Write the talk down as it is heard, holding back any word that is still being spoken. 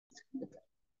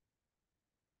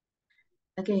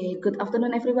Okay, good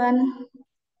afternoon, everyone.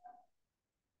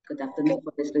 Good afternoon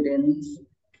for the students.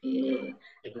 Okay,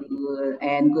 good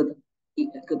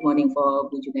morning for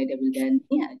Bu Junaidah Wildani.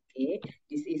 Okay,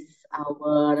 this is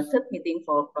our third meeting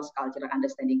for cross-cultural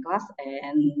understanding class,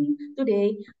 and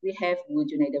today we have Bu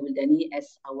Junaidah Wildani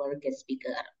as our guest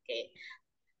speaker. Okay,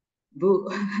 Bu,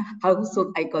 how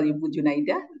should I call you, Bu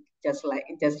Junaidah? Just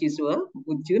usual,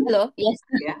 Bu Jun. Hello. Yes.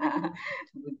 Yeah,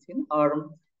 Bu Jun.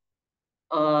 Or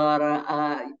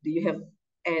do you have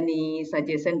any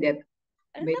suggestion that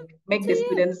make the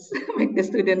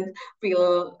students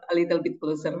feel a little bit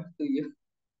closer to you?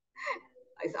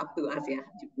 It's up to us, yeah,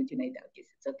 Junaidah. Okay,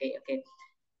 it's okay.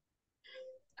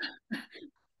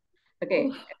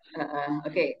 Okay,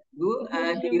 okay, Bu,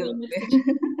 do you?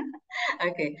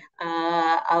 Okay,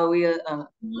 I will.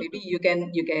 Maybe you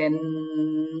can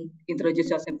introduce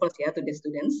yourself first, yeah, to the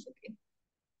students. Okay.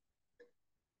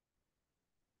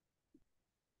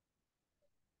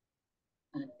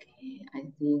 Okay, I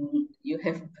think you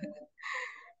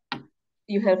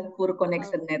have poor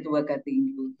connection network, I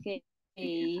think. Okay.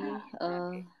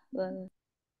 Well,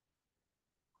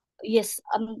 yes,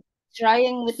 I'm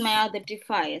trying with my other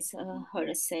device. Hold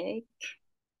a sec.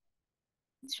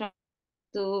 Try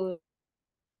to.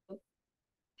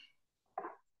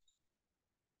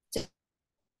 It's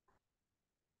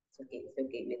okay,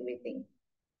 been waiting.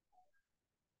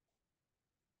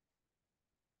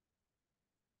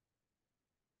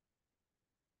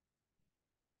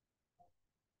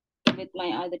 With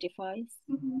my other device.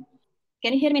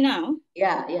 Can you hear me now?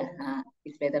 Yeah,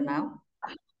 it's better now.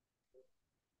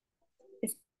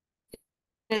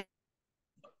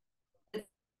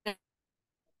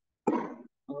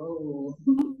 Oh,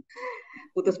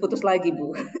 putus-putus lagi,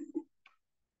 Bu.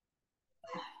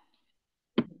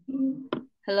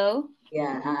 Hello?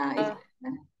 Yeah,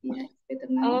 it's better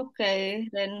now. Okay,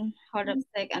 then hold up a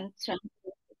sec and try.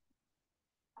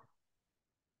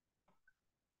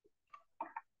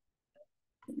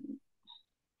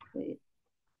 Wait.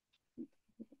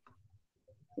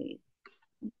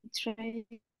 Try.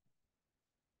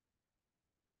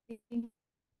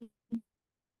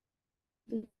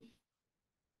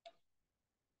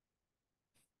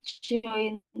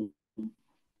 Join.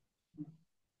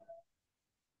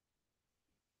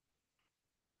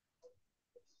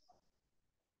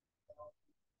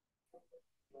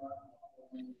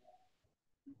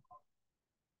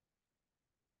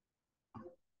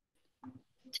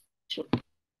 Sure.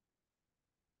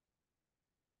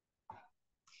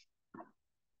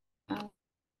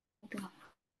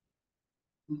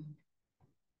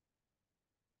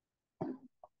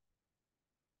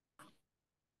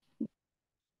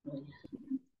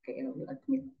 Okay, I will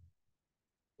admit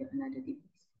another device.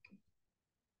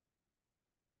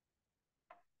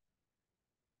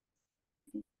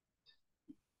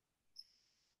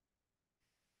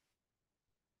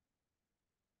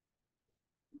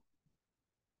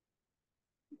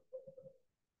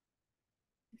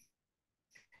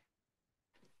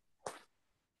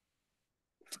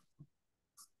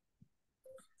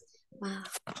 Wow.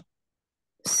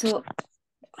 So,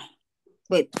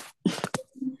 wait.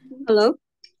 Hello?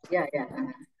 Yeah.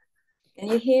 Can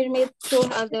you hear me through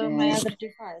my other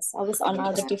device? I was on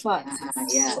other device.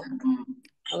 Yeah.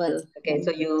 Well. Okay, so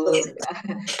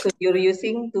you're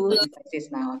using two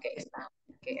devices now. Okay.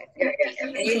 Okay.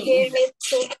 Can you hear me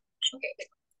through? Okay.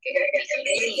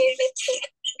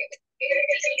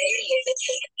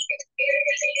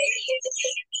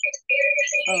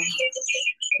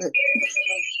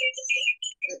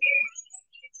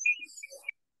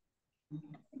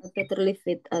 I better leave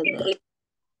it other.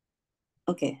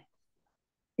 Okay.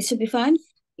 It should be fine?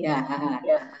 Yeah.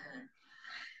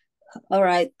 All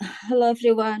right. Hello,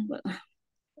 everyone.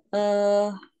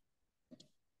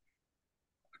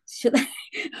 Should I?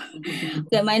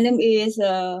 Okay, my name is,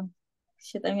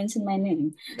 should I mention my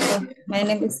name? My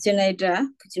name is Junaidah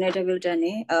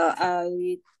Wildani.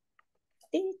 I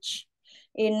teach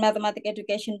in mathematics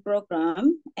education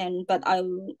program, but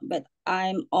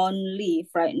I'm on leave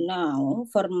right now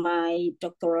for my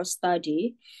doctoral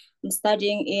study. I'm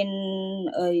studying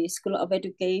in a School of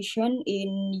Education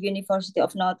in University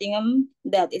of Nottingham,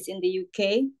 that is in the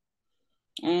UK.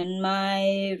 And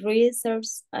my research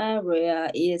area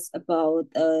is about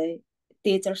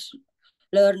teachers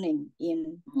learning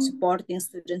in supporting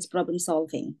students problem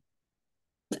solving.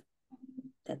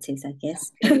 That's it, I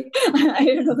guess. Okay. I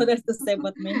don't know what else to say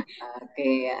about me.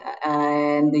 Okay,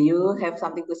 and do you have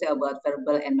something to say about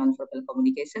verbal and nonverbal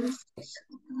communications?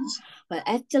 Well,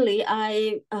 actually,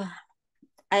 I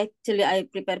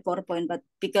prepared PowerPoint, but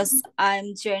because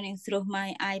I'm joining through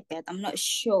my iPad, I'm not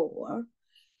sure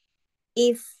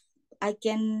if I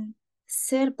can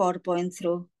share PowerPoint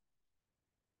through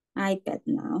iPad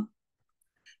now.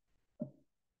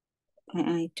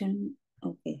 My item,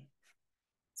 okay.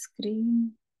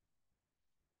 Screen.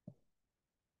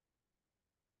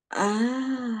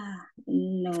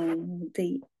 No,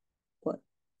 what?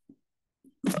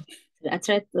 I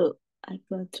tried to, I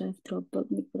could drive Dropbox,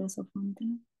 Microsoft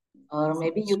OneDrive. Or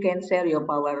maybe you can share your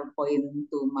PowerPoint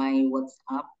to my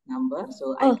WhatsApp number,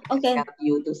 so I can help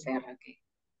you to share. Okay.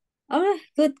 All right,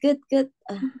 good.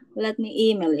 Let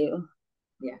me email you.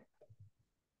 Yeah.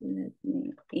 Let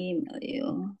me email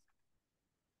you.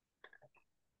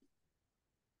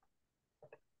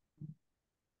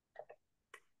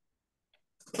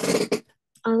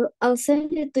 I'll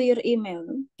send it to your email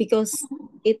because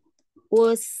it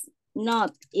was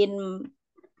not in.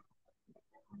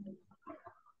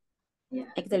 Yeah.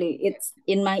 Actually, it's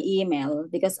in my email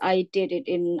because I did it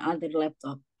in other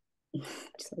laptop.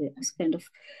 So it's kind of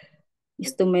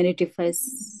used too many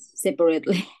devices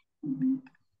separately.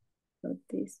 So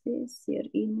this is your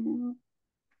email.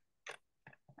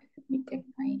 Let me check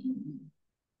my email.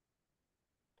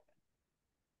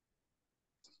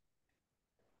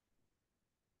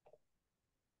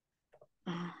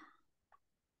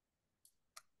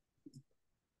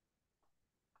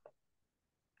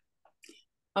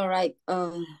 All right.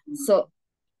 So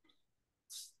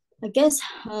I guess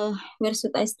where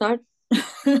should I start?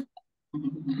 Wait.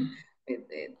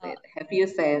 Have you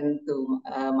sent to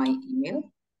my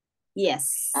email?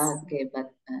 Yes. Okay,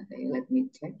 but let me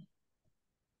check.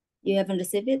 You haven't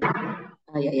received it? Yeah.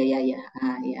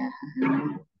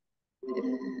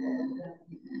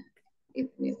 It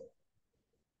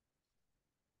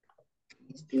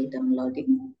is still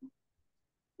downloading.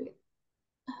 Okay.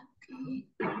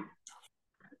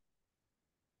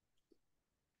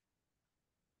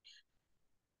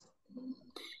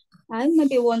 I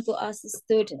maybe want to ask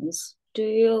students,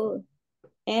 do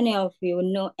any of you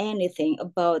know anything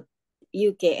about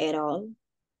UK at all?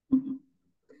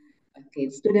 Okay,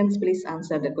 students, please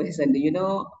answer the question. Do you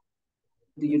know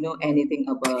anything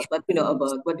about what do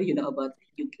you know about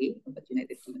UK, about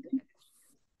United Kingdom?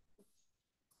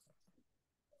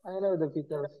 I know the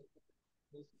Beatles.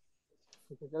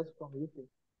 The Beatles from UK.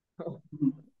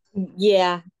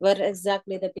 Yeah, where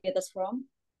exactly the Beatles from?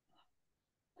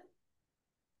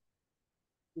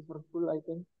 Liverpool, I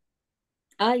think.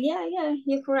 Yeah,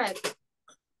 you're correct.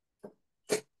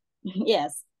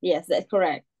 yes, that's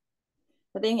correct.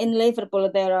 I think in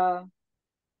Liverpool there are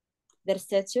their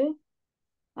statue.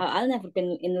 I've never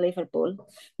been in Liverpool.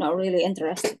 Not really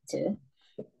interested to.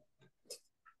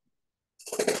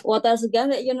 What else again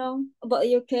that you know about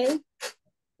UK?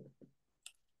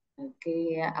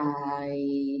 Okay,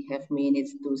 I have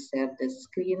minutes to share the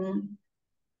screen.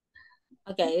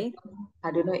 Okay.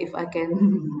 I don't know if I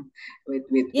can wait.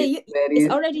 It's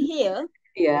already here.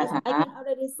 Yeah, I can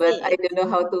already see but it. I don't know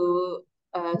how to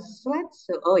slide.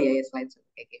 So slides.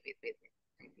 Okay, wait.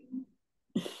 I think.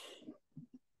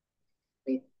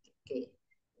 Wait. Okay.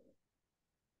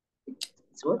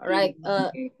 It's working. All right.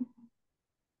 Okay.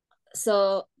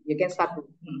 So You can start.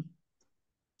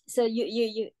 So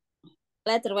you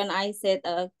later when I said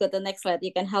go to the next slide,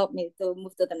 you can help me to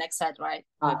move to the next slide, right?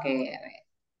 Okay.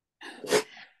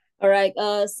 All right.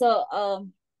 But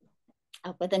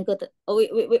then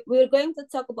we're going to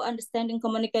talk about understanding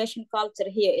communication culture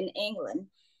here in England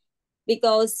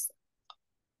because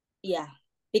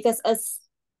as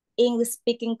English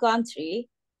speaking country,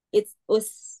 it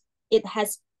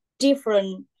has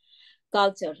different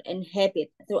culture and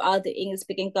habit throughout the English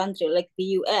speaking country like the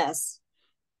US.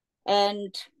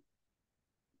 And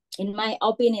in my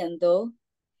opinion though,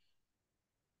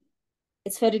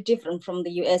 it's very different from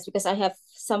the US because I have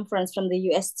some friends from the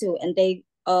US too, and they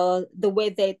the way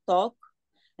they talk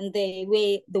and the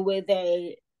way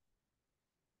they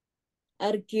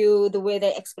argue, the way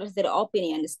they express their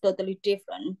opinion is totally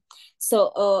different.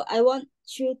 So I want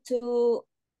you to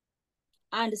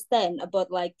understand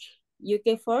about like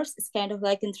UK first. It's kind of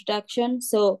like introduction.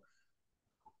 So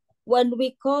when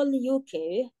we call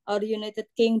UK or United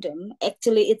Kingdom,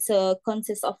 actually it's a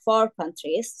consists of four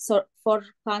countries,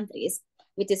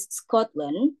 which is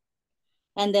Scotland,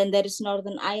 and then there is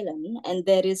Northern Ireland, and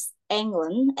there is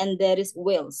England, and there is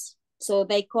Wales. So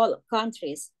they call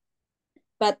countries,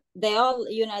 but they all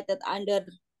united under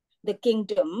the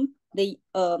kingdom, the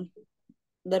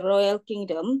royal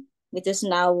kingdom, which is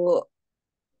now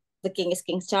the king is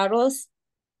King Charles.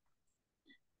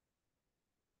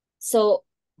 So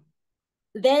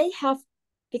they have,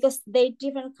 because they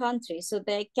different countries, so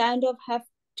they kind of have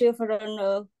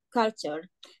different culture.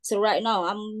 So right now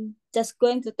I'm just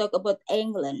going to talk about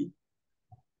England.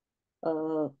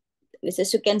 which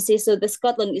as you can see, so the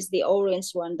Scotland is the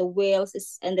orange one, the Wales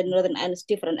is, and the Northern Ireland is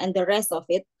different, and the rest of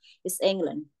it is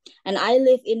England. And I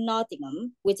live in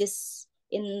Nottingham, which is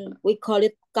in, we call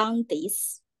it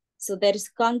counties. So there is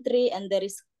country and there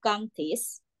is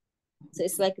counties. So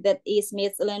it's like that East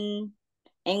Midland,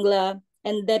 Anglia,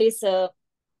 and there is a,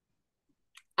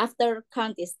 after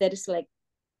counties, there is like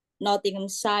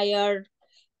Nottinghamshire,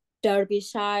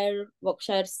 Derbyshire,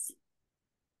 Berkshire.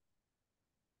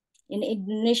 In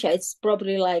Indonesia, it's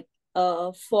probably like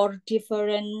 4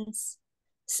 different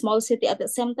small city at the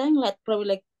same time, like probably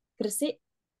like Gresik,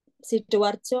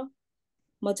 Sidoarjo,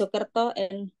 Mojokerto,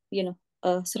 and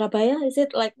Surabaya. Is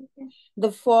it like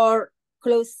the 4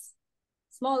 close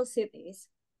small cities?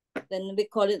 Then we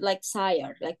call it like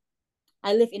shire. Like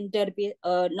I live in Derby,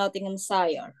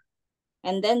 Nottinghamshire,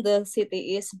 and then the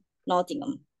city is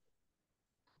Nottingham.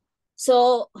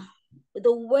 So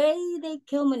the way they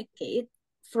communicate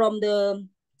from the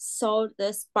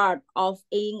southern part of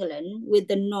England with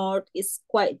the north is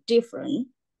quite different.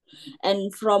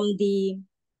 And from the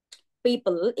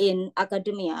people in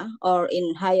academia or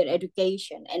in higher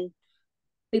education and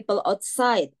people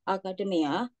outside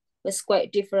academia was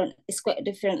quite different. It's quite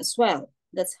different as well.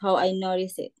 That's how I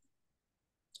notice it.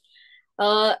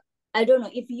 I don't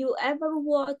know if you ever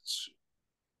watch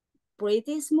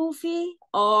British movie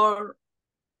or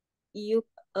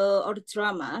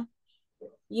drama,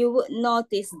 you would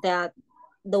notice that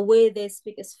the way they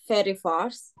speak is very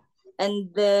fast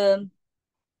and the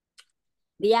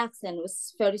accent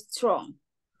was very strong.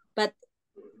 But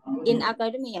in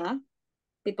academia,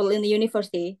 people in the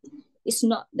university is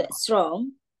not that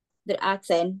strong, their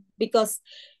accent, because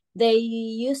they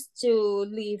used to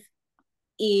live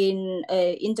in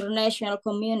an international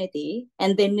community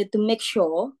and they need to make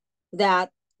sure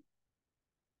that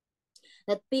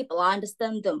people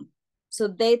understand them. So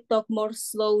they talk more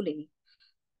slowly.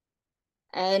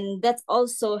 And that's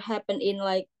also happened in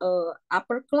like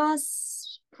upper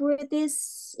class British.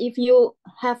 If you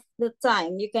have the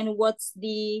time, you can watch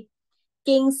the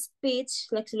King's speech,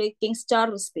 actually King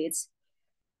Charles' speech.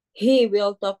 He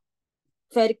will talk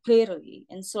very clearly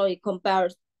and slowly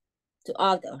compared to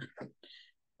other.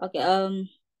 Okay,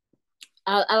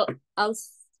 I'll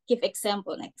give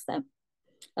example next time.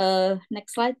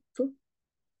 Next slide too.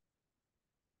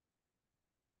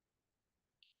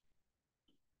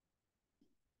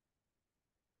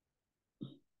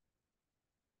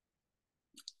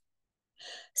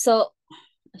 So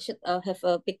I should have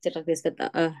a picture of this,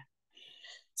 but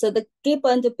so the key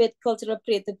point to build cultural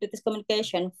bridge to British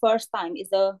communication first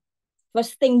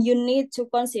thing you need to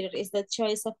consider is the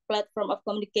choice of platform of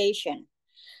communication.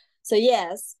 So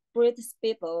yes, British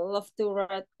people love to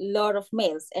write a lot of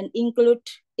mails and include,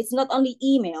 it's not only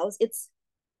emails, it's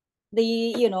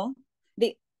the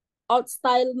the old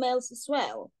style mails as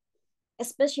well,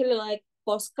 especially like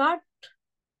postcard.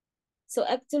 So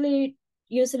actually,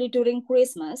 usually during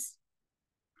Christmas.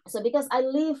 So because I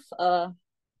live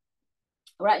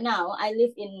right now, I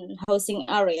live in housing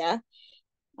area.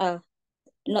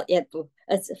 Not yet too.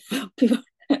 It's people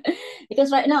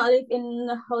because right now I live in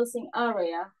a housing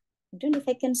area. I don't know if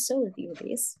I can show you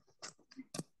this.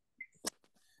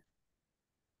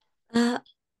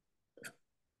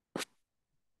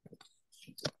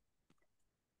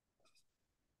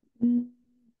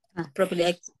 Probably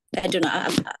I don't know. I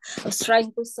was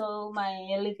trying to show my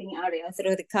living area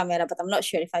through the camera, but I'm not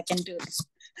sure if I can do this.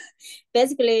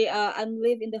 Basically, I'm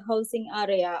live in the housing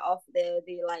area of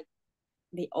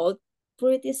the old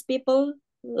British people,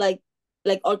 like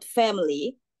old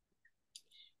family.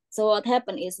 So what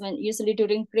happened is when usually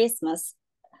during Christmas,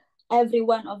 every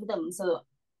one of them. So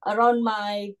around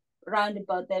my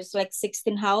roundabout, there's like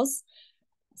 16 house.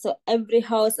 So every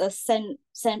house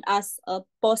send us a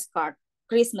postcard,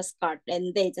 Christmas card,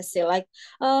 and they just say like,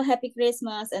 "Oh, Happy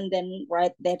Christmas," and then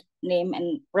write their name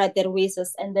and write their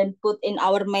wishes, and then put in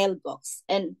our mailbox.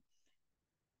 And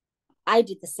I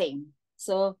did the same.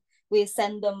 So we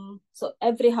send them. So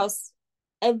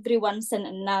everyone send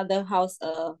another house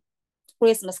a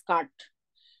Christmas card,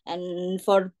 and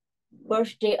for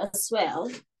birthday as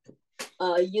well.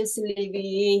 Usually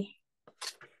we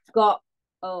got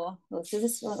this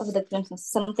is one of the Christmas,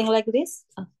 something like this.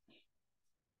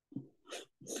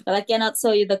 But I cannot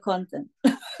show you the content.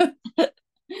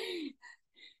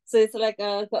 So it's like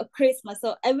a Christmas.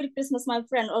 So every Christmas, my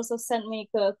friend also sent me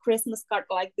a Christmas card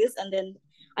like this, and then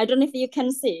I don't know if you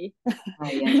can see.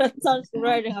 That sounds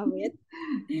writing of it.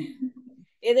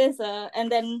 It is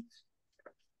and then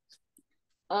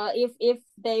if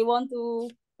they want to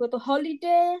go to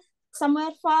holiday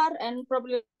somewhere far and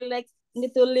probably like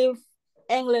need to leave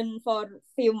England for a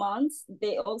few months,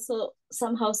 they also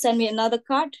somehow send me another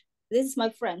card this is my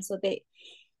friend, so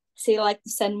she like to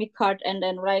send me card and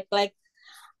then write like,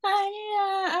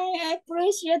 I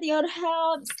appreciate your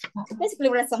help. Basically,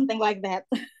 write something like that.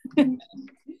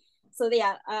 So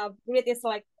yeah, British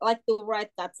like to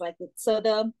write cards like it. So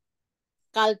the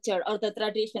culture or the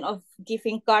tradition of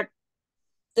giving card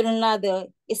to another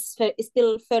is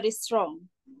still very strong.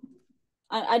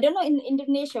 I don't know, in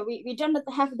Indonesia, we don't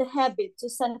have the habit to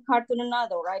send card to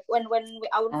another, right? When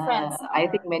our friends I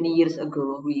think many years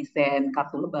ago we sent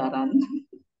kartu lebaran.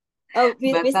 Oh,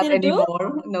 we But not still do?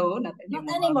 anymore. No, not Not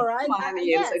anymore. anymore, right? Many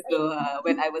years Yes. ago,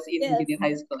 when I was in Yes. junior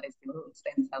high school, I still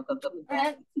sent some kartu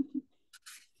lebaran.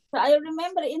 So I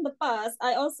remember in the past,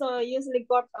 I also usually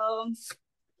got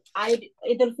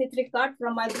Idul Fitri card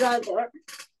from my brother,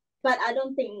 but I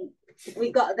don't think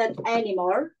we got that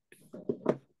anymore.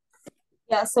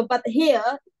 Yeah. So, but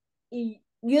here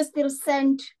you still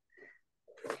send.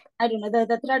 I don't know,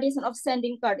 the tradition of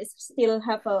sending card is still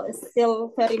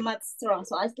very much strong.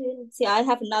 So I still see I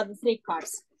have another 3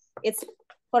 cards. It's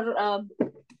for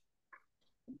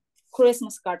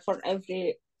Christmas card for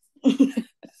every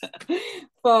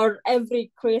for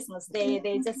every Christmas. They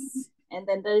just, and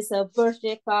then there is a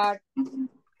birthday card.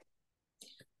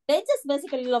 They just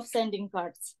basically love sending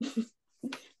cards.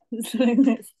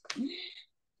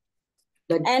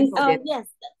 But and yes.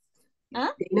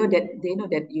 Huh? They know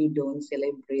that you don't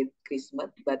celebrate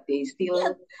Christmas, but they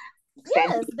still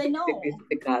send they know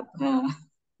the card.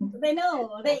 They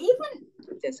know. They even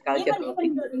just cultural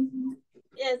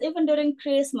even during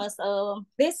Christmas.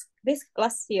 This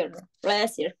last year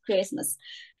Christmas.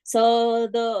 So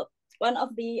the one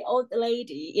of the old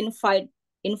lady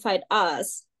invite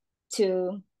us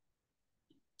to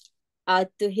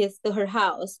her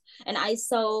house, and I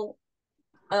saw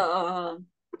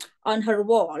on her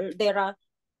wall there are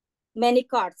many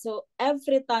cards. So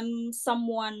every time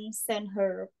someone send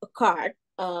her a card,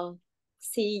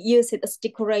 she use it as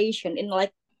decoration in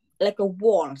like a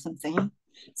wall or something.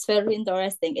 It's very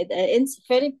interesting. It's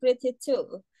very pretty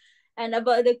too. And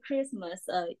about the Christmas,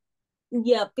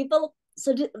 yeah, people.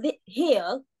 So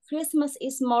here Christmas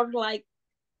is more like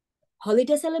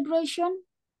holiday celebration.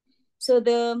 So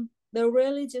the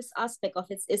religious aspect of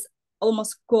it is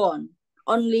almost gone.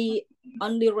 Only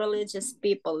religious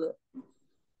people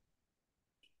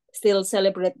still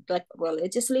celebrate like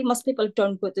religiously. Most people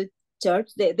don't go to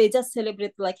church. They just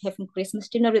celebrate like having Christmas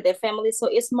dinner with their family. So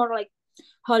it's more like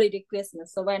holiday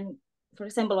Christmas. So when, for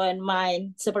example, when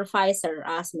my supervisor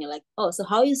asked me like, oh, so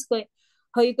how are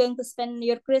you going to spend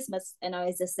your Christmas? And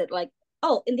I just said like,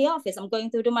 oh, in the office, I'm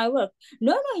going to do my work.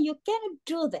 No, you cannot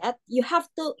do that. You have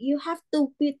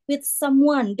to be with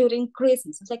someone during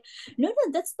Christmas. It's like, no,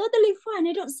 that's totally fine.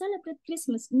 I don't celebrate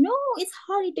Christmas. No, it's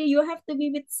holiday. You have to be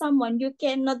with someone. You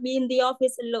cannot be in the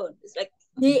office alone. It's like,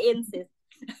 he insists.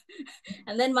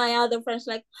 And then my other friends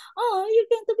like, oh, you're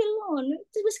going to be alone.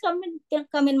 Just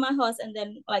come in my house, and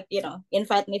then like,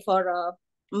 invite me for a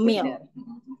meal.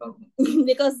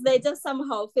 Because they just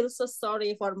somehow feel so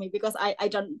sorry for me because I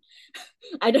don't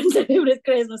celebrate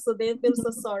Christmas, so they feel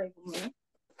so sorry for me.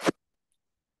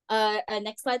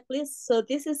 Next slide, please. So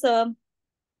this is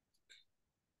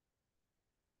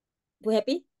Bu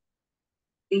Happy?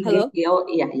 Hello?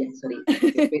 Yeah, sorry.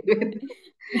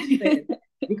 Wait.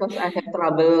 Because I have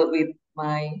trouble with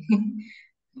my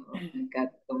oh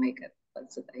my god,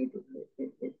 what should I do?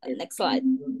 Next slide.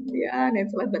 Yeah,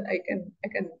 next slide, but I can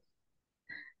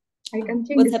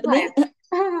change What's the happening?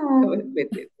 Slide. Wait,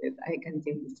 I can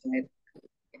change the slide.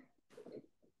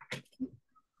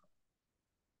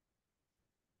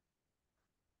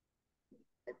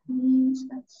 That means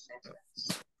that's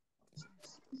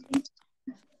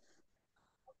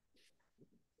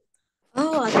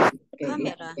oh, I the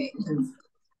camera. Okay.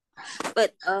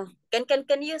 But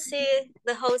can you see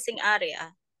the housing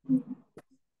area?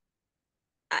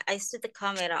 I see the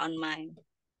camera on mine.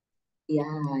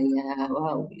 Yeah,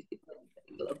 wow.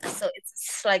 So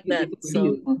it's like that.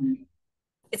 So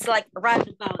it's like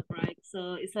roundabout, right?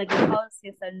 So it's like the house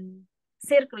is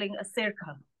circling a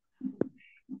circle.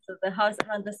 So the house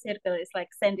around the circle is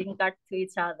like sending cards to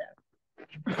each other.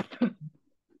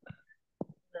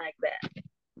 Like that.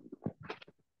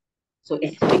 So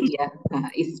it's spring, yeah.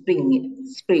 It's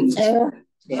spring. Yeah.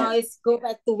 Now it's go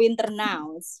back to winter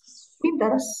now.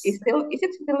 Winter? Is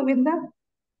it still winter?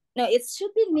 No, it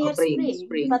should be near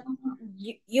spring. But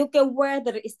UK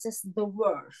weather is just the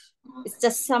worst. It's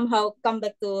just somehow come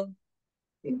back to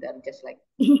winter, just like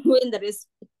winter is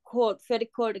cold, very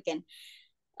cold again.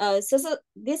 So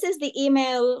this is the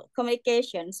email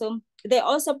communication. So they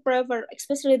also prefer,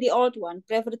 especially the old one,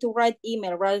 prefer to write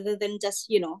email rather than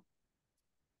just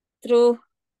through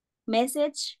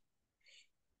message.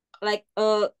 Like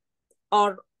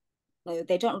or no,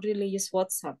 they don't really use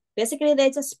WhatsApp. Basically,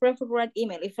 they just prefer write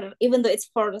email, even though it's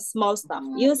for the small stuff.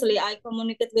 Usually, I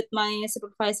communicate with my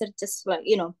supervisor just like,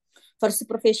 for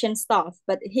supervision stuff.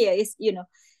 But here is,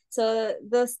 so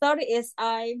the story is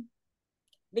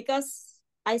because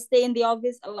I stay in the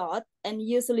office a lot, and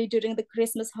usually during the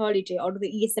Christmas holiday or the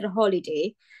Easter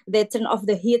holiday, they turn off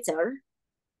the heater.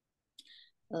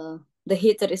 The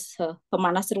heater is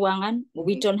pemanas ruangan.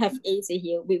 We don't have AC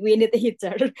here. We need a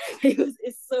heater because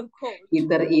it's so cold.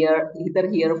 Heater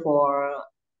here for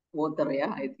water, yeah,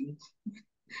 I think.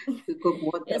 To cook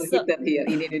water, yeah, so, heater here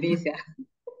in Indonesia.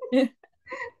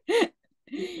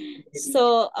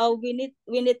 So we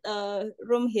need a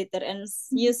room heater, and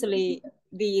usually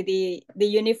the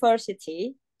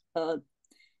university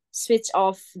switch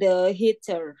off the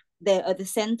heater, the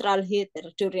central heater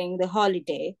during the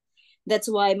holiday. That's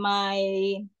why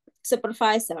my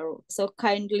supervisor so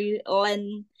kindly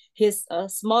lent his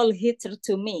small heater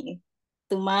to me,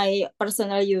 to my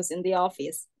personal use in the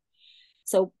office.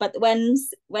 So, but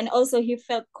when also he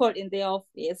felt cold in the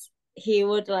office, he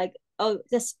would like, oh,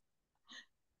 just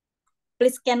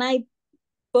please, can I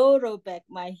borrow back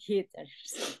my heater?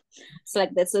 It's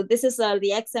like that. So this is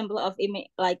the example of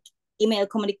email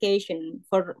communication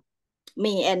for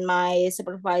me and my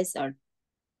supervisor.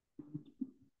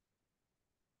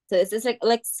 So it's just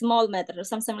like small matter or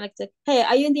something like that. Hey,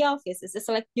 are you in the office? It's just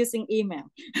like using email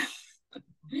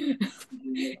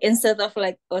instead of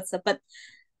like WhatsApp. But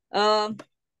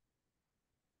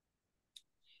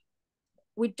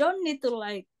we don't need to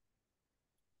like,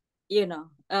 in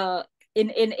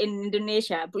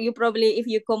Indonesia, you probably, if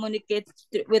you communicate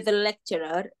with the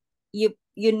lecturer, you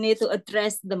need to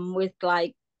address them with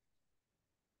like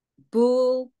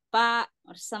Bu, Pa,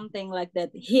 or something like that.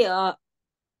 Here,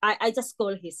 I just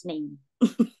call his name,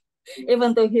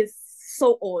 even though he's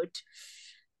so old.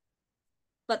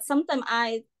 But sometimes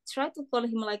I try to call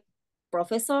him like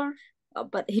professor,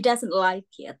 but he doesn't like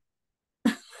it.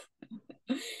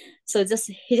 So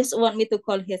he just want me to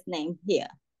call his name here.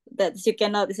 That you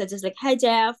cannot. It's just like, hi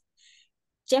Jeff.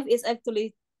 Jeff is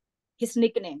actually his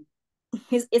nickname.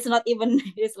 It's not even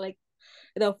his like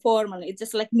the formal. It's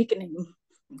just like nickname.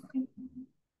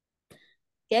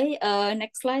 Okay.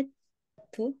 Next slide.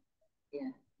 2.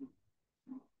 Yeah.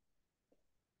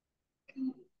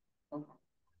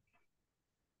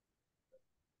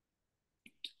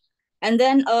 And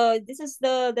then this is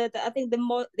the I think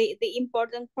the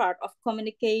important part of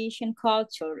communication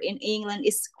culture in England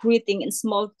is greeting and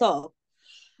small talk.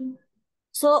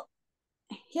 So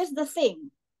here's the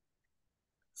thing.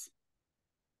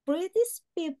 British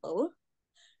people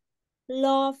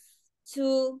love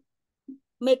to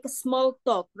make a small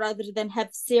talk rather than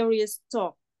have serious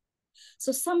talk.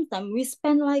 So sometimes we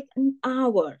spend like an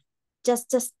hour just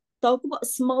talk about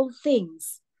small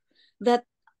things that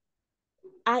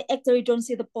I actually don't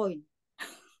see the point.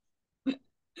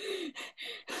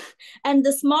 And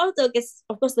the small talk is,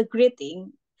 of course, the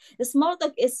greeting. The small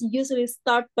talk is usually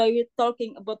start by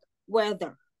talking about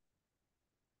weather.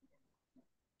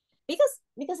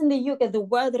 Because in the UK, the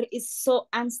weather is so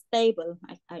unstable.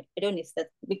 I don't know if that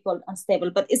we call unstable,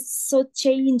 but it's so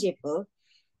changeable.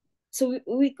 So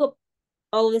we could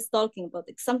always talking about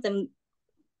it. Sometimes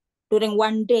during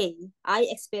one day, I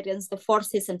experienced the 4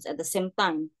 seasons at the same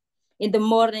time. In the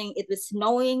morning, it was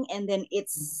snowing, and then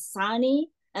it's sunny,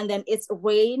 and then it's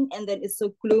rain, and then it's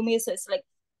so gloomy. So it's like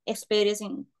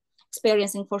experiencing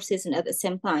 4 seasons at the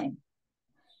same time.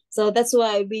 So that's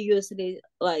why we usually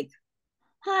like,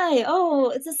 hi,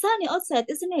 oh, it's a sunny outside,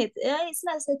 isn't it? Yeah, it's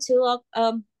nice to walk,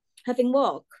 having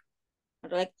walk. Or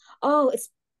like, oh, it's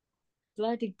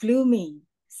bloody gloomy.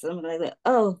 Something like that.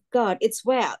 Oh God, it's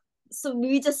wet. So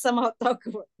we just somehow talk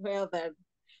about weather.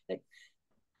 Like,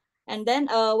 and then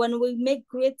when we make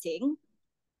greeting,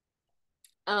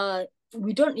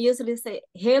 we don't usually say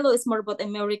hello. It's more about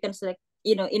Americans, like,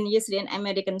 in usually in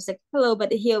Americans like hello,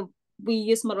 but here we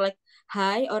use more like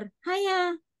hi or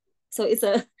hiya. So it's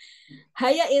a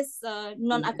hiya is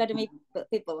non-academic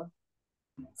people.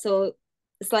 So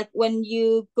it's like when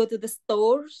you go to the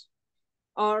stores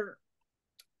or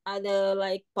other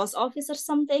like post office or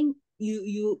something,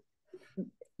 you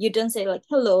don't say like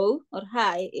hello or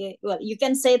hi. Well, you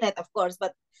can say that, of course,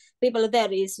 but people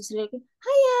there is just like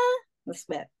hiya. That's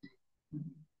bad.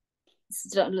 It's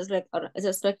just like, or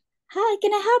just like, hi,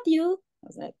 can I help you? I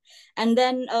was like, and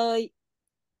then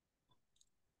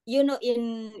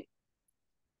in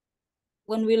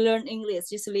when we learn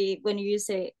English, usually when you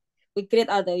say we greet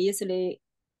other, usually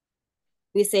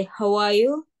we say how are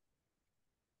you.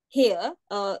 Here,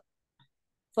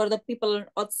 for the people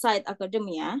outside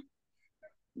academia,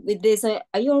 they say,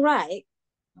 are you all right?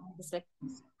 It's like,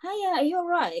 "Hi, you're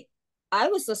right." I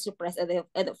was so surprised at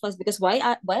the first, because why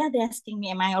are they asking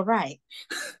me, "Am I all right?"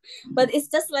 But it's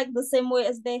just like the same way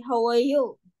as they, "How are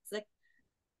you?" It's like,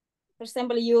 for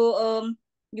example, you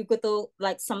go to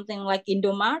like something like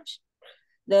Indomart,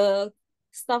 the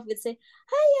staff would say,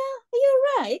 "Hiya, are you all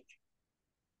right?"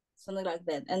 Something like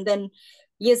that, and then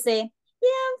you say,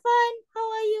 "Yeah, I'm fine. How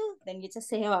are you?" Then you just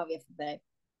say, "How are you?" That.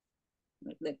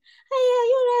 Like, "Hey, yeah,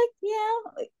 you're right." Yeah,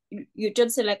 you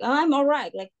don't say like, "Oh, I'm all right."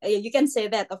 Like, you can say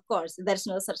that, of course. There's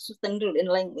no such certain rule in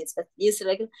language, but you say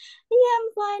like, "Yeah, I'm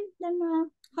fine." Then,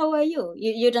 how are you?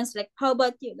 You don't say like, "How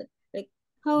about you?" But like,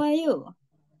 "How are you?"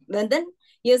 Then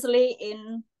usually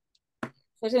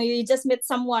for example, you just meet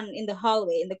someone in the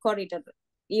hallway, in the corridor.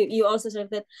 You also say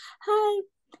that, "Hi."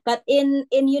 But in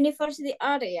university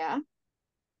area,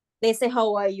 they say,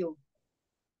 "How are you?"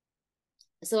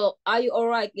 So, "Are you all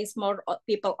right?" is more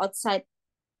people outside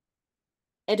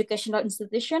educational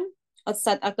institution,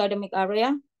 outside academic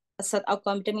area, outside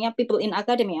academia, people in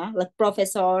academia, like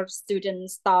professors,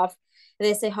 students, staff,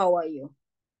 they say, "How are you?"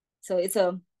 So it's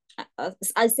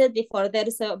as I said before, there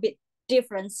is a bit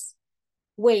difference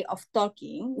way of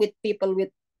talking with people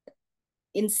with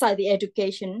inside the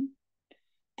education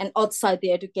and outside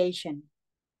the education.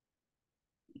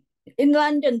 In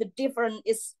London, the difference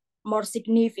is more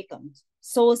significant,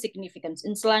 so significant.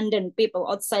 In London, people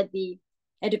outside the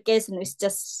education is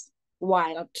just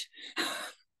wild.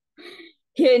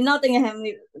 Here in Nottingham,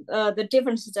 the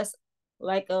difference is just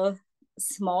like a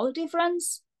small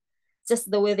difference.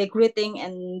 Just the way they greeting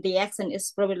and the accent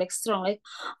is probably like strong, like,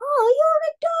 "Oh, you're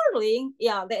a darling."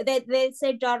 Yeah, they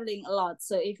say darling a lot.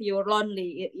 So if you're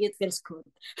lonely, it feels good.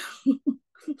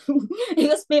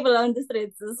 Because people on the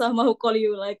streets somehow call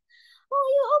you like, "Oh,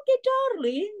 you okay,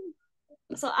 darling?"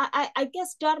 So I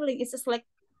guess darling is just like,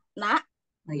 nah.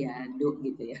 Oh ya, do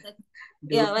gitu ya.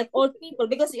 Yeah, like old people,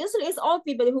 because usually it's old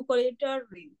people who call you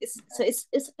darling. It's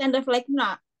kind of like,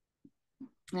 nah.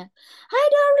 "Hi,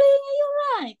 darling, are you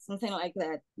right?" Something like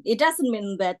that. It doesn't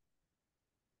mean that,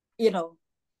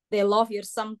 they love you or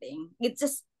something. It's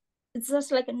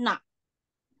just like a nah.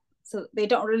 So they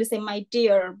don't really say "my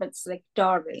dear," but it's like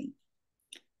 "darling."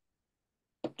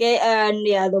 Okay, and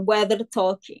yeah, the weather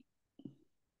talking.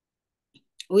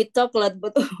 We talk a lot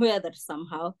about the weather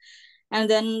somehow. And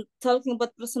then talking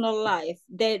about personal life,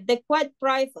 they're quite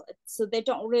private, so they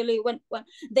don't really, when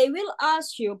they will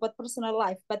ask you about personal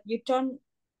life, but they don't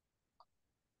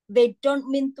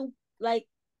mean to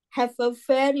like have a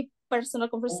very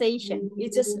personal conversation.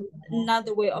 It's just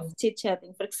another way of chit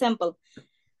chatting. For example,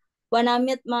 when I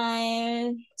met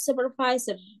my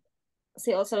supervisor,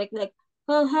 she also like,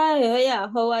 "Oh, hi, oh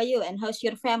yeah, how are you, and how's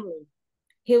your family?"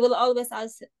 He will always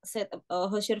ask, said,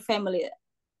 "How's your family?"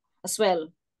 as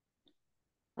well.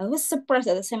 I was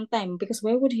surprised at the same time, because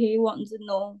why would he want to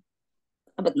know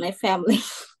about my family?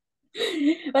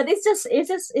 But it's just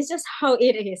how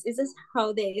it is. It's just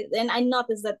how they, and I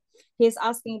noticed that he's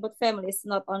asking about families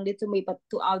not only to me but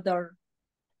to other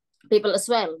people as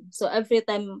well. So every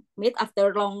time meet,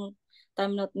 after a long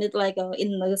time not meet, like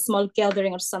in a small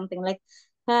gathering or something, like,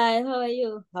 "Hi, how are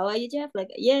you? How are you, Jeff?"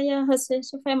 Like, "Yeah, yeah, how's your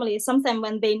family?" Sometimes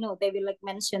when they know, they will like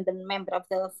mention the member of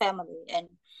the family, and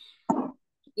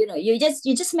you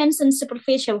just mention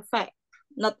superficial fact,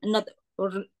 not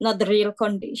the real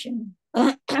condition.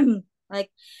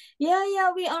 Like, "Yeah, yeah,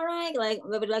 we all right." Like,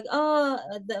 we were like, "Oh,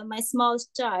 my small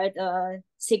child,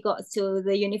 she got to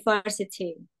the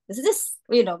university." This is just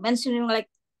mentioning like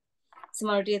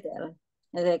small detail.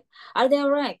 Like, "Are they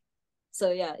all right?"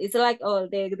 So yeah, it's like,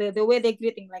 oh, the way they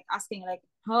greeting, like asking like,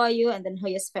 "How are you?" and then how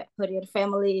your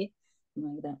family,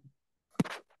 like that.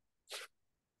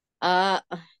 uh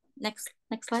next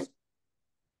slide.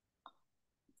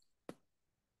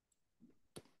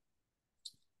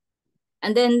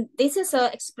 And then this is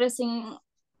expressing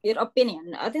your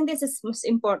opinion. I think this is most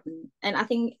important, and I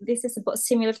think this is about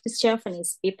similar to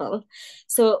Japanese people.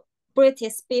 So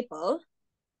British people,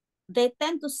 they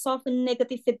tend to soften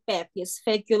negative feedback, use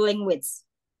fake language,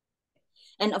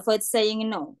 and avoid saying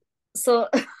no. So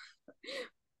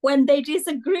when they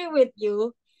disagree with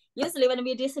you, usually when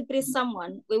we disagree with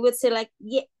someone, we would say like,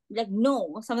 "Yeah," like,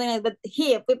 "No," something like that.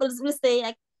 Here, people will say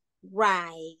like,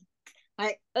 "Right,"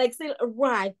 like still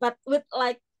right, but with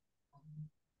like,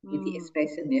 With the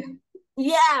expression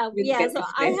ya. With yeah. that So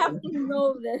I have expression. to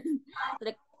know that,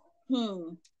 like,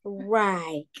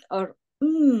 right, or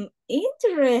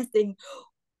interesting.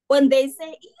 When they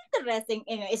say interesting,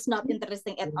 it's not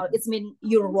interesting at all. It's mean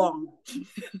you're wrong.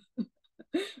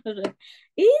 Like,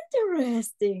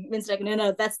 interesting means like, no,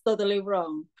 no, that's totally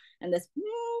wrong, and that's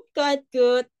quite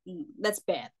good. That's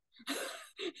bad.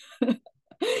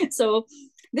 So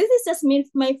this is just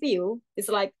my view. It's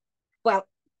like, well,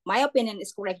 my opinion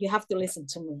is correct. You have to listen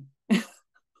to me.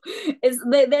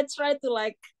 They try to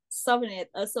like soften it.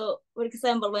 So, for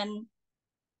example, when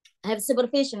I have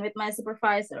supervision with my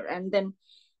supervisor, and then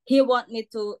he want me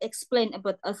to explain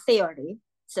about a theory.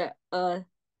 So,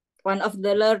 one of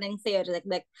the learning theory,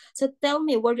 like, so tell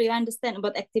me, what do you understand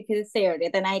about activity theory?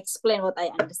 Then I explain what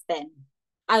I understand.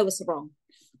 I was wrong.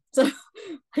 So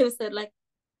I said like,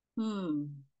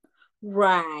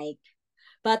 right.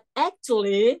 But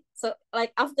actually, so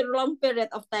like after a long period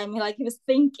of time, like he was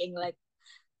thinking like,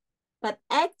 but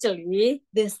actually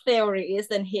this theory is,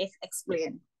 then he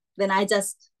explained. Then I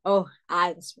just,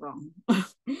 I was wrong.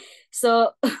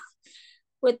 So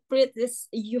with British,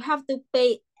 you have to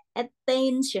pay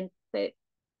attention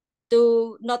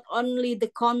to not only the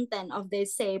content of they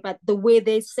say, but the way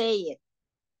they say it.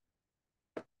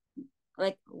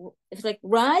 Like, it's like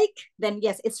right, then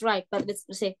yes, it's right. But let's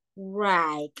say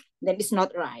right, then it's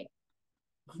not right.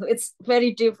 It's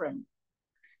very different.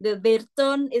 Their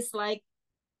tone is like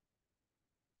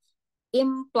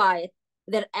implied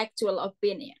their actual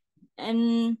opinion.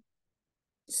 And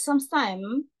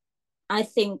sometimes I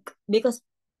think because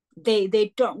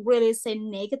they don't really say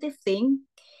negative thing,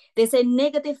 they say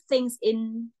negative things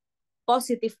in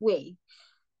positive way.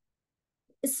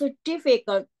 It's so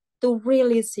difficult to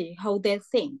really see how they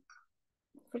think.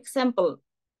 For example,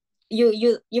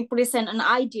 you present an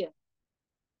idea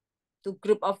to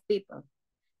group of people,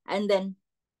 and then,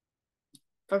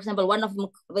 for example, one of them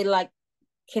will like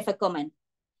have a comment.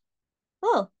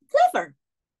 Oh, clever.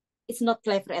 It's not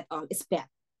clever at all. It's bad.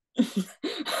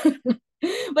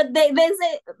 But they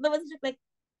say the ones like,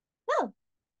 oh,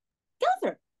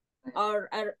 clever. Or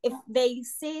if they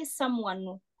see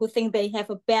someone who think they have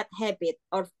a bad habit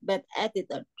or bad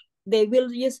attitude, they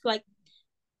will use like,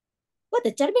 what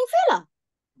a charming fella.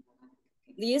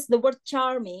 They use the word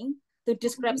charming to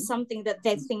describe something that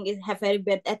they think is have very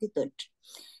bad attitude.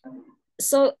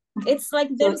 So it's like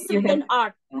there's certain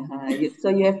art. So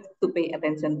you have to pay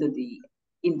attention to the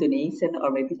intonation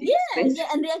or maybe the expression.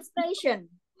 Yeah, and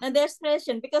the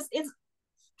expression, because it's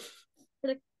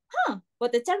like,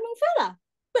 what a charming fella.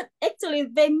 But actually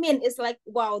they mean is like,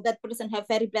 wow, that person have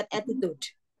very bad attitude,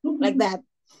 like that.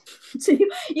 So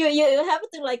you have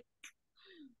to like,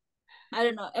 I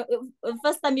don't know.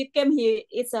 First time you came here,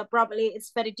 it's probably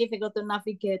it's very difficult to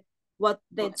navigate what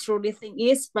they truly think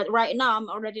is. But right now, I'm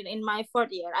already in my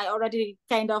 4th year. I already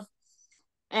kind of,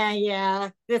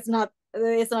 yeah, it's not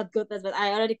good, but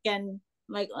I already can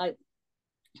like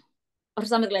or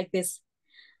something like this.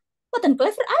 What a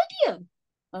clever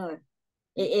idea!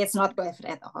 It's not clever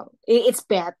at all. It's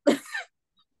bad.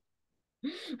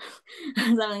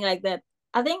 Something like that.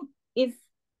 I think if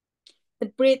the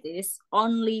British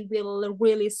only will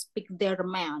really speak their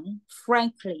mind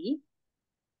frankly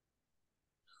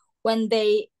when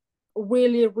they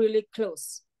really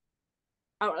close,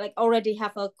 or like already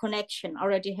have a connection,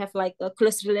 already have like a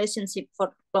close relationship for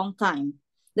a long time,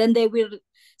 then they will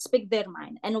speak their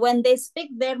mind. And when they speak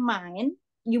their mind,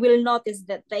 you will notice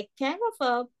that they kind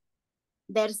of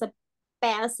there's a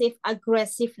passive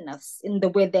aggressiveness in the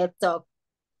way they talk.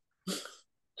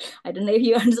 I don't know if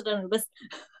you understand, but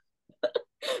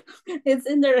it's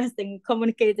interesting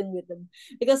communicating with them,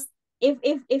 because if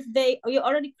you're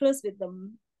already close with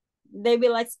them, they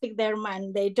will like speak their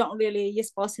mind. They don't really use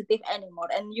positive anymore,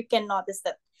 and you can notice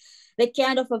that they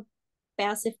kind of a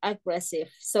passive aggressive.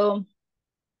 So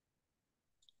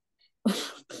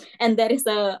and there is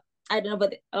a, I don't know,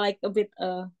 but like a bit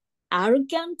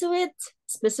arrogant to it,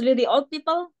 especially the old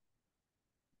people.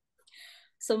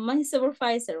 So my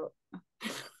supervisor,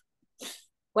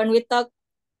 when we talk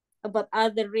about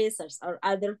other research or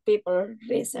other people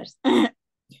research, there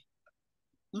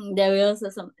will say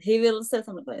he will say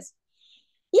something like this.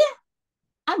 Yeah,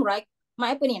 I'm right.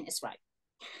 My opinion is right.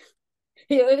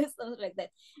 He will say something like that.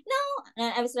 No,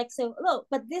 and I was like, so no,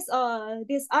 but this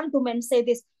argument say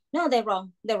this. No, they're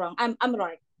wrong. They're wrong. I'm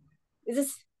right. It's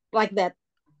just like that.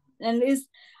 And it's,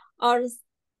 or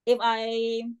if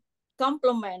I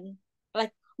compliment,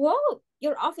 like, whoa,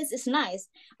 your office is nice.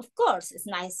 Of course, it's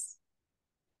nice.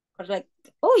 Or like,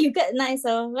 oh, you get nice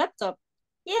laptop.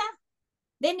 Yeah,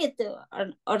 they need to,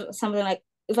 or something like,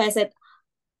 if I said,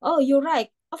 oh, you're right.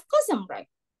 Of course I'm right.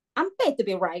 I'm paid to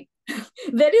be right.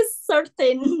 There is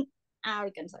certain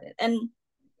arrogance on it. And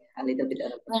a little bit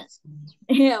of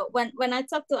yeah, when I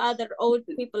talk to other old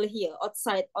people here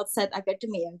outside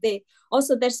academia, they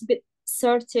also, there's a bit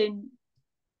certain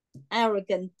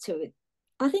arrogant to it.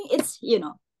 I think it's,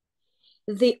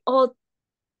 the old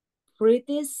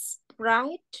British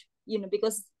pride,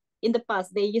 because in the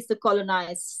past they used to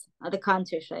colonize other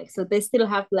countries, right? So they still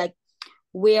have like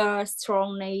we are a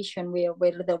strong nation. We're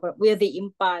the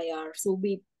empire, so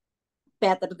we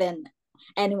better than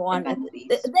anyone. That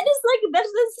is like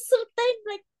that's certain,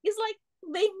 like it's like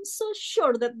they're so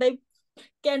sure that they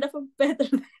kind of a better.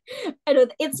 I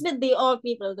don't. It's with the old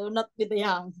people though, not with the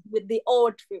young. With the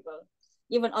old people,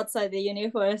 even outside the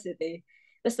university,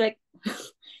 it's like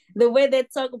the way they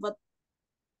talk about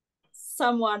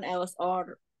someone else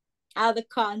or other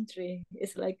country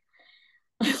is like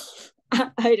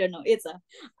I don't know.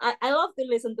 I love to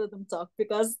listen to them talk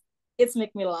because it's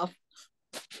make me laugh.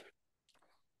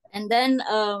 And then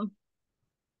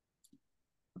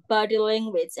body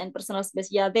language and personal space.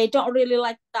 Yeah, they don't really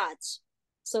like touch.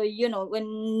 So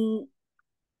when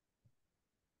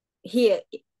here,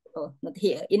 oh not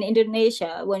here, in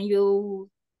Indonesia, when you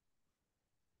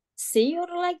see your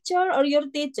lecturer or your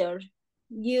teacher,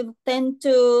 you tend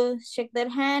to shake their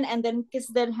hand and then kiss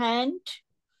their hand.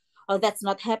 Oh, that's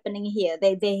not happening here.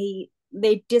 They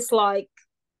dislike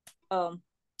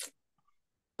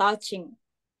touching,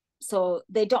 so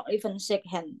they don't even shake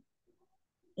hand,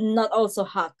 not also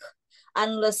hug,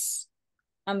 unless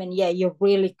yeah, you're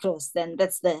really close, then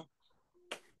that's the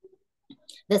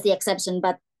exception.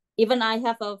 But even I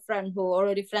have a friend who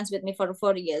already friends with me for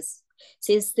 4 years.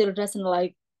 She still doesn't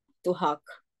like to hug.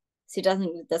 She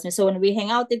doesn't. So when we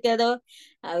hang out together,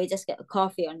 we just get a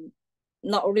coffee and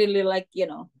not really like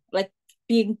like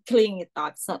being clingy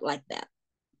thoughts, not like that.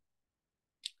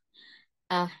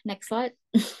 Next slide.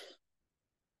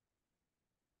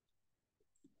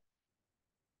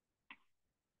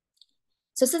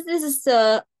 So this is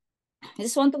I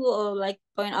just want to like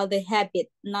point out the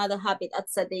another habit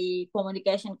outside the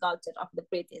communication culture of the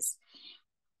British.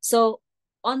 So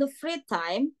on the free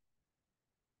time,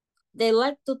 they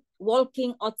like to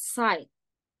walking outside.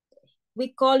 We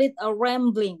call it a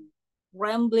rambling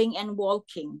and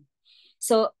walking.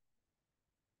 So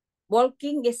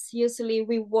walking is usually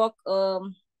we walk,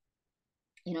 bukan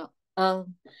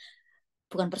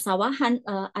persawahan.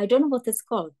 I don't know what it's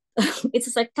called.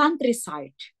 It's like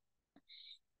countryside,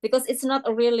 because it's not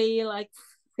a really like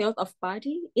field of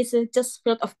paddy. It's just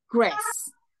field of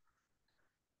grass,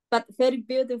 but very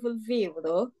beautiful view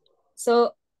though.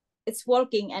 So it's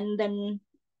walking, and then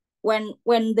when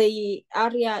the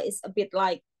area is a bit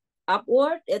like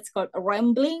upward, it's called a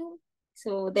rambling.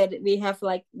 So that we have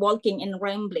like walking and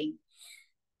rambling.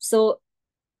 So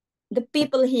the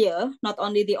people here, not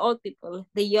only the old people,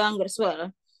 the young as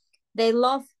well, they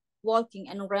love walking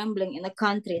and rambling in the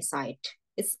countryside.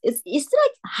 It's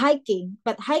like hiking,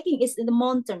 but hiking is in the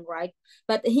mountain, right?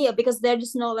 But here, because there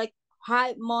is no like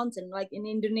high mountain like in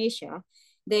Indonesia,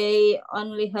 they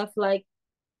only have like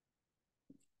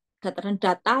dataran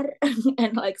datar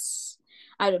and like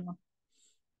I don't know.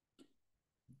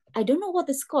 I don't know what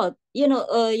it's called.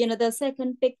 The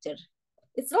second picture.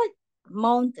 It's like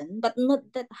mountain, but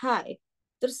not that high.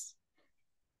 There's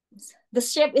the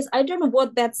shape is, I don't know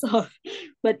what that's all,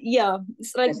 but yeah,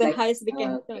 it's like the highest we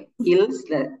can go. Hills.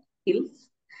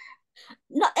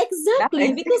 Not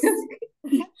exactly, because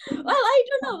well, I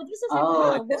don't know. This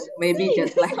is maybe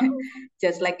just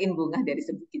like in Bunga there is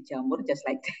a Bukit Jamur, just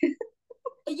like that.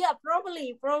 Yeah,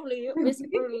 probably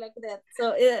basically like that.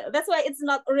 So that's why it's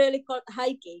not really called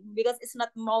hiking, because it's not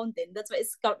mountain. That's why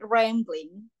it's called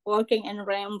rambling, walking and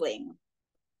rambling.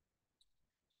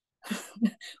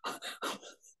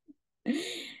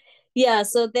 Yeah,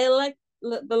 so they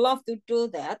love to do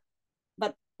that.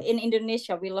 But in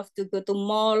Indonesia, we love to go to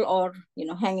mall or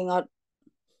hanging out,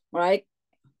 right?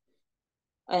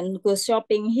 And go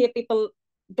shopping. Here people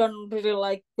don't really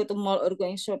like go to mall or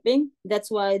going shopping.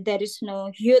 That's why there is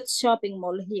no huge shopping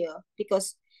mall here,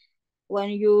 because when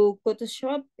you go to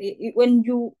shop, when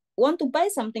you want to buy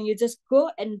something, you just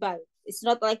go and buy. It's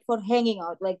not like for hanging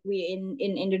out like we in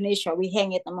Indonesia, we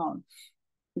hang at the mall.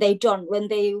 They don't. When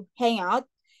they hang out,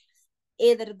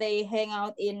 either they hang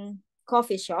out in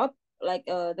coffee shop, like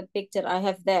the picture I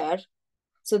have there.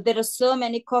 So there are so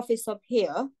many coffee shop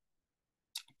here.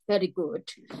 Very good.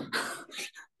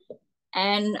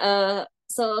 And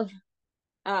so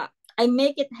I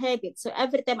make it habit. So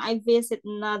every time I visit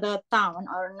another town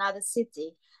or another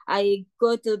city, I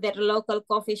go to their local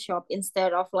coffee shop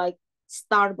instead of like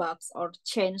Starbucks or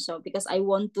chain shop, because I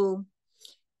want to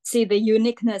see the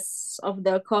uniqueness of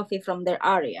their coffee from their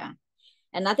area.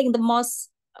 And I think the most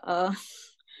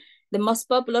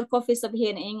popular coffee shop here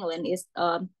in England is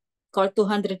called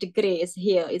 200 Degrees.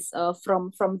 Here is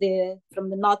from the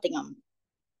Nottingham.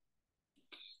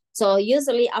 So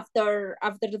usually after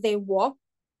they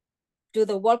do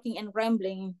the walking and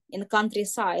rambling in the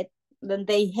countryside, then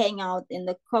they hang out in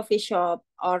the coffee shop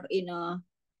or in a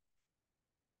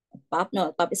pub.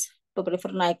 No, pub is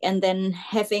for night, and then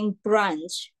having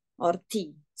brunch or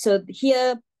tea. So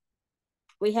here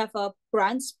we have a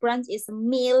brunch. Brunch is a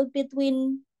meal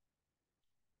between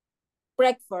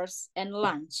breakfast and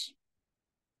lunch.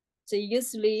 So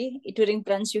usually during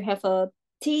brunch you have a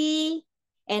tea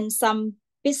and some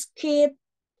biscuit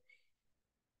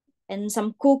and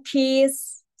some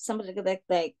cookies, something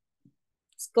like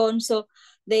scone. So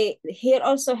they here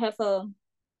also have a,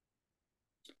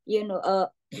 you know,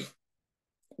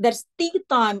 there's tea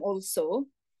time also,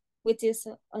 which is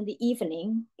on the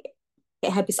evening,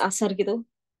 kayak habis asar gitu,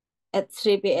 at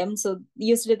 3 p.m. So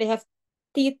usually they have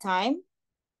tea time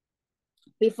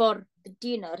before the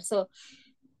dinner. So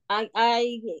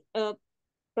I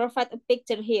provide a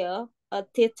picture here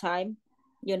at tea time.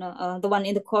 You know, the one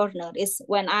in the corner is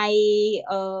when I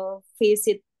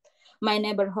visit my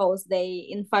neighbor house. They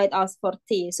invite us for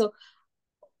tea. So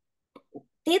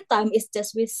tea time is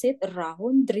just we sit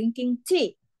around drinking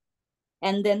tea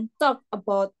and then talk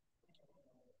about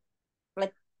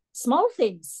like small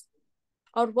things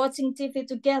or watching TV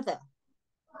together.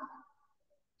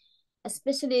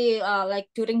 Especially like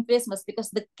during Christmas,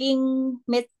 because the king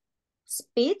made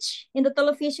speech in the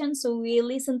television, so we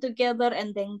listen together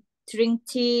and then drink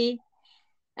tea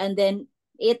and then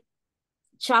eat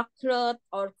chocolate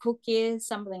or cookies,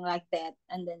 something like that,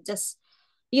 and then just,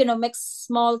 you know, make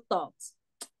small talks.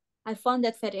 I found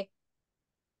that very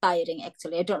tiring,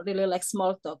 actually. I don't really like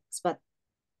small talks, but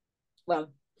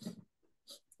well,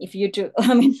 if you do,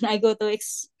 I mean, I go to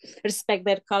respect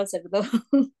their culture though.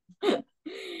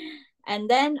 And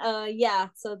then yeah,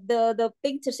 so the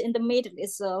pictures in the middle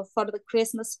is for the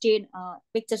Christmas dinner,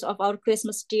 pictures of our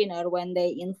Christmas dinner when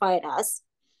they invite us.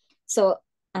 So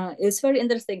it's very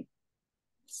interesting.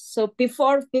 So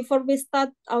before we start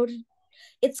our,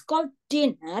 it's called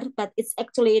dinner, but it's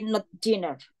actually not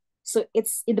dinner. So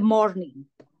it's in the morning.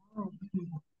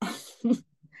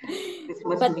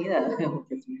 Christmas But meal.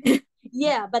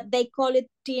 yeah, but they call it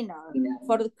dinner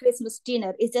for the Christmas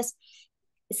dinner. It's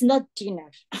not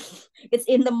dinner. It's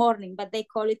in the morning, but they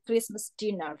call it Christmas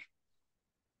dinner.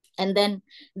 And then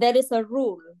there is a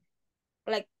rule,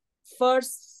 like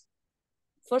first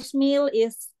meal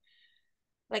is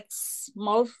like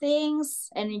small things,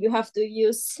 and you have to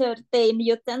use certain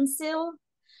utensil.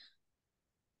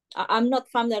 I'm not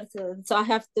familiar to, so I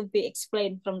have to be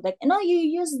explained from like, no, you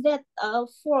use that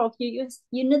fork, you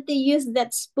need to use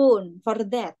that spoon for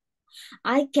that.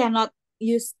 I cannot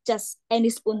use just any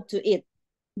spoon to eat.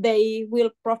 They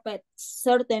will provide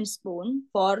certain spoon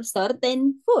for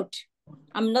certain food.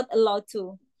 I'm not allowed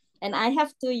to, and I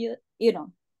have to, you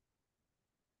know,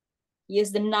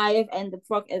 use the knife and the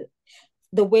fork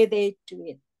the way they do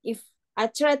it. If I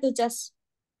try to just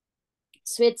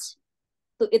switch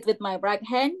to it with my right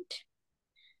hand,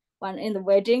 one in the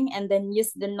wedding, and then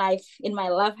use the knife in my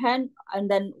left hand,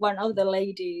 and then one of the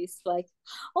ladies like,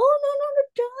 oh no,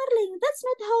 darling, that's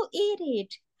not how eat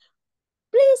it.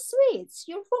 Please switch.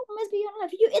 Your fork must be on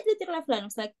left. You eat with your left hand. I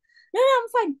was like, no, I'm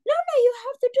fine. No, you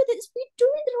have to do this. We do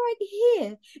it right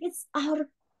here. It's our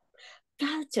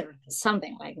culture,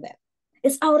 something like that.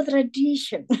 It's our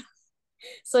tradition.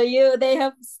 So they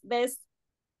have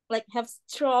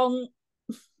strong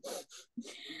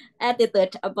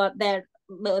attitude about their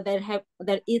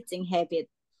eating habit.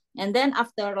 And then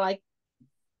after like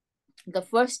the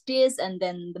first dish and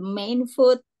then the main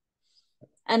food,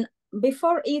 and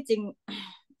before eating,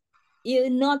 you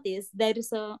notice there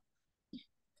is a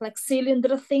like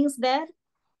cylinder things there.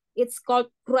 It's called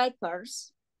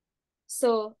crackers.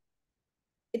 So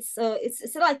it's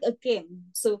like a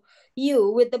game. So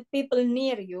you with the people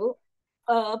near you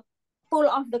pull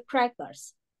off the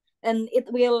crackers, and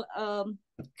it will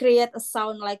create a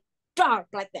sound like dark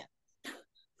like that.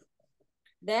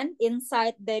 Then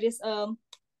inside there is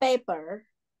paper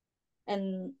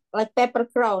and like paper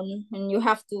crown, and you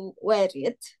have to wear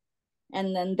it.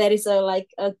 And then there is a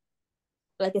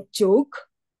joke,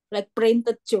 like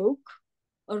printed joke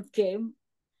or game,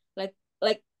 like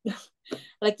like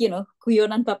you know,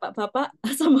 guyonan bapak-bapak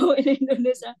somehow in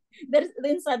Indonesia. There's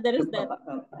inside there is that.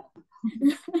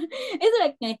 It's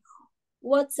like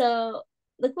what's the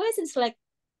question is like,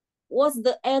 what's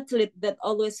the athlete that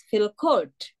always feel cold?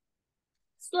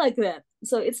 It's like that.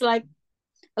 So it's like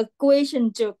a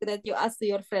question joke that you ask to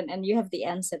your friend and you have the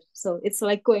answer. So it's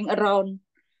like going around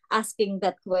asking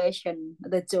that question,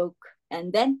 the joke,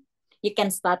 and then you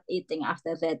can start eating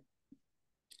after that.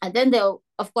 And then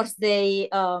of course they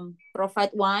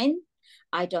provide wine.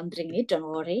 I don't drink it, don't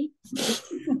worry.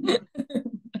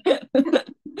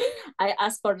 I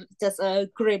ask for just a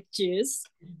grape juice.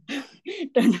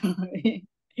 Don't worry.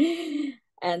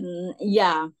 And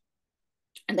yeah,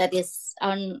 that is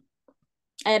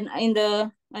And in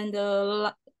the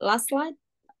last slide,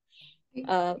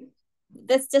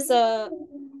 that's just a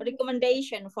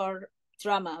recommendation for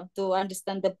drama to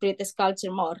understand the British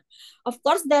culture more. Of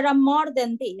course, there are more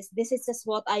than this. This is just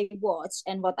what I watch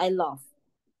and what I love.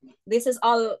 This is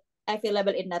all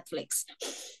available in Netflix.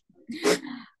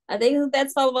 I think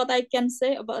that's all what I can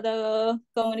say about the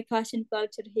communication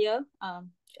culture here.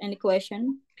 Any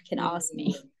question can ask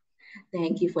me.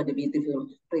 Thank you for the beautiful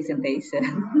presentation.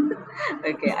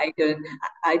 Okay,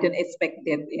 I don't expect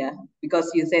that, yeah,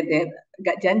 because you said that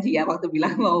gak janji ya waktu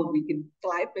bilang mau bikin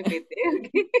slide PPT.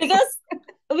 Okay.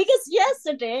 Because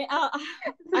yesterday I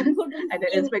couldn't. I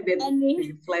don't expect that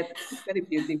any slide. Very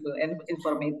beautiful and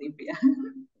informative, yeah.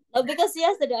 Because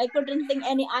yesterday I couldn't think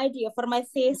any idea for my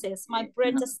thesis. My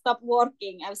brain just stopped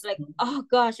working. I was like, oh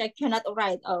gosh, I cannot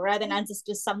write. Or rather than just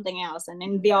do something else. And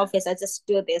in the office, I just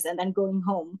do this and then going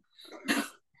home.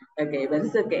 Okay, but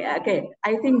it's okay. Okay,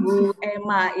 I think Bu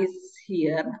Emma is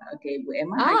here. Okay, Bu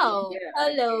Emma. Oh,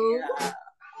 hello.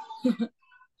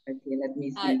 Okay, let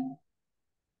me see.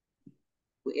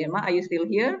 Bu Emma, are you still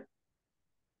here?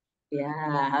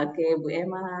 Yeah, okay, Bu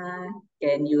Emma.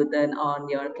 Can you turn on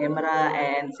your camera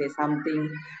and say something?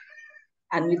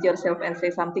 Unmute yourself and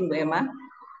say something, Bu Emma.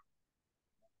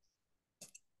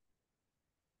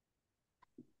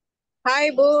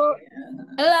 Hi, Bu.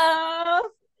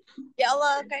 Hello. Ya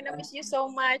Allah, kind of miss you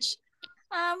so much.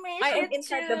 I am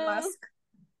inside the bus.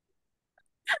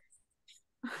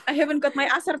 I haven't got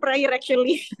my asar prayer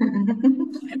actually.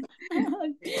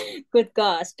 Good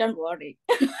gosh, don't worry.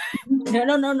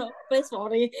 No. Please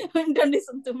worry. Don't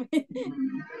listen to me.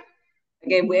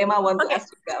 Okay, Bu Emma want to ask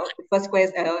you first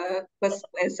question, First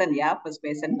question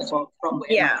from Bu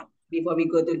Emma before we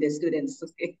go to the students.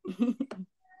 Okay.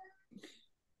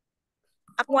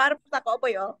 Aku harap tak apa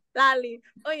ya, lali.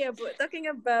 Oh yeah, Bu, talking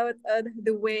about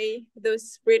the way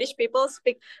those British people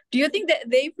speak, do you think that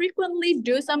they frequently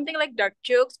do something like dark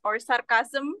jokes or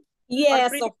sarcasm? Yes,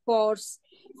 of course.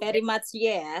 Very much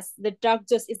yes. The dark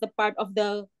jokes is the part of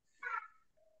the,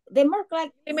 they more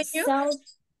like self,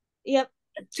 ya,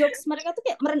 jokes mereka tuh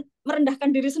kayak merendahkan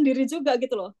diri sendiri juga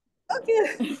gitu loh.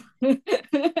 Okay.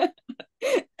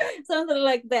 Something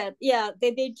like that. Yeah,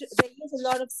 they use a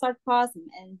lot of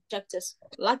sarcasm and just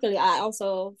luckily I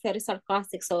also very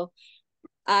sarcastic, so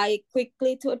I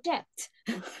quickly to adapt.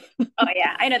 Oh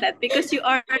yeah, I know that because you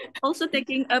are also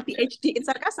taking a PhD in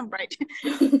sarcasm, right?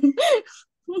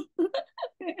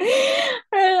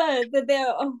 They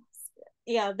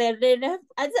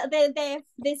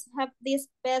have this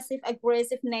passive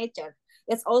aggressive nature.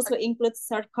 It also includes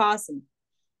sarcasm.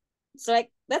 So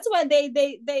like that's why they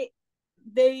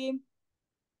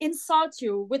insult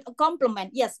you with a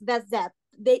compliment. Yes, that's that.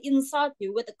 They insult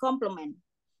you with a compliment.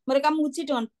 Mereka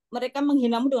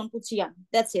menghinamu dengan pujian.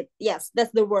 That's it. Yes,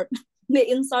 that's the word. They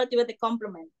insult you with a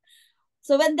compliment.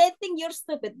 So when they think you're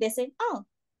stupid, they say, "Oh,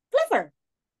 clever.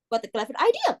 What a clever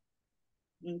idea."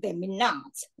 They mean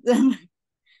not.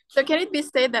 So can it be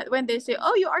said that when they say,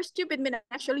 "Oh, you are stupid," mean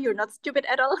actually you're not stupid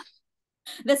at all?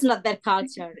 That's not their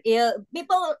culture.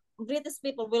 British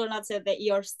people will not say that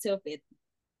you're stupid.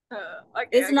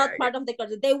 It's not part of the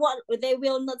culture. They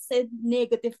will not say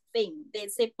negative thing. They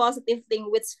say positive thing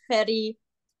with very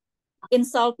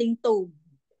insulting tone.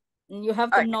 And you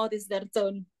have to notice their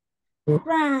tone.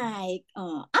 Right.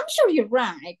 I'm sure you're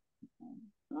right.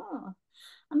 Oh,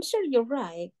 I'm sure you're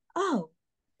right. Oh,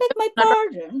 beg my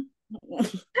pardon.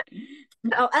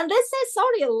 And they say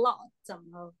sorry a lot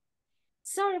somehow.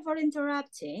 Sorry for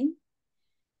interrupting.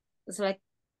 It's like,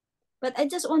 but I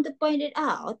just want to point it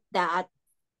out that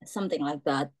something like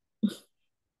that.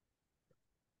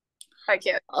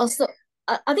 Okay. Also,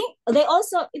 I think they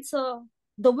also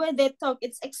the way they talk.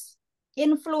 It's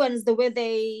influence the way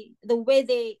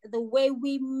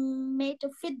we made a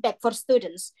feedback for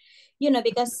students.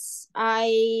 Because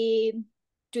I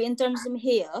do internships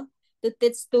here to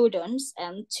teach students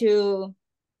and to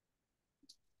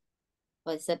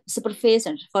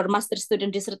supervision for master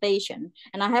student dissertation,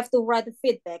 and I have to write the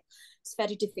feedback. It's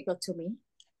very difficult to me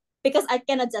because I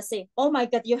cannot just say, "Oh my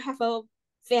God, you have a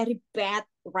very bad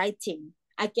writing."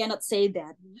 I cannot say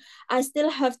that. I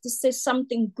still have to say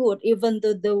something good, even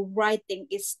though the writing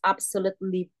is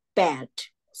absolutely bad.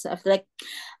 So I feel like,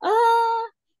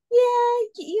 yeah,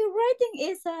 your writing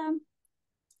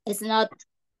is not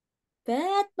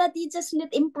bad, but you just need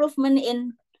improvement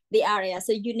in the area.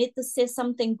 So you need to say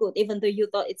something good, even though you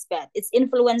thought it's bad. It's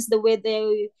influenced the way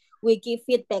we give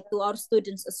feedback to our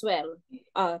students as well.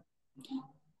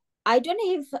 I don't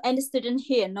have any student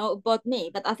here know about me,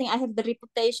 but I think I have the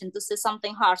reputation to say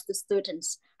something harsh to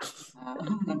students.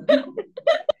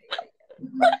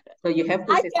 So you have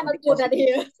to I say cannot something do that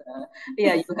positive. here.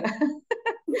 Yeah, you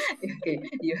okay.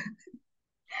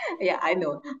 Yeah, I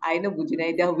know. I know Bu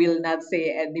Junaidah will not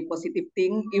say any positive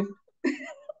thing if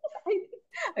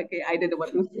okay, I don't know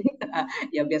what to say.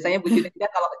 Ya biasanya Bu Junaidah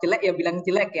kalau jelek ya bilang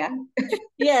jelek ya.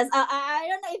 Yes, I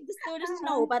don't know if the students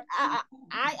know, but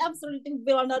I absolutely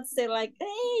will not say like,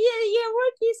 hey, yeah, your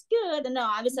work is good. No,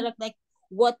 I will say like,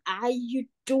 what are you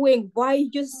doing? Why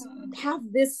you have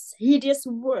this hideous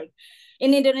work?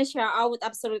 In Indonesia, I would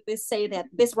absolutely say that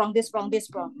this wrong, this wrong,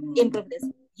 this wrong. Improve this.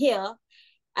 Here,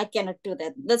 I cannot do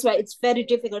that. That's why it's very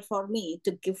difficult for me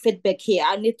to give feedback here.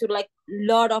 I need to like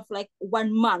lot of like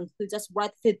 1 month to just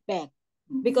write feedback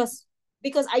because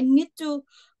I need to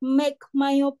make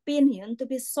my opinion to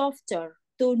be softer,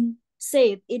 to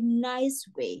say it in nice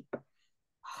way.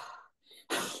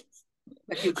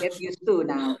 But you get used to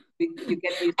now. You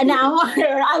get used And to. now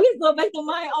I will go back to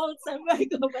my old self. I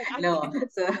go back. No,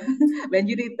 so when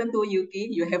you return to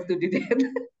UK, you have to do that.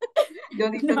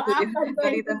 Don't return No, to I'm not don't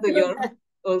going return to to do your that.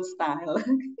 old style.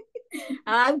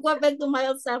 I'm going back to my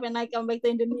old self and I come back to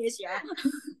Indonesia.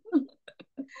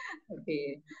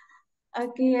 Okay.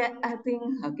 Okay, I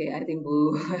think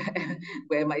Bu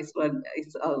Bu Emma is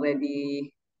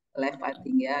already left, I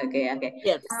think. Yeah, okay.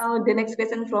 Yes. Now the next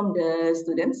question from the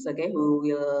students, okay, who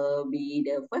will be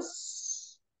the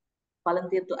first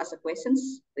volunteer to ask the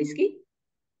questions? Rizky?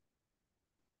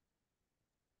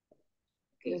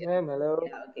 Okay. Yes, ma'am. Hello.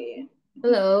 Yeah, okay.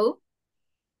 Hello.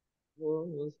 Hello,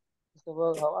 Miss. First of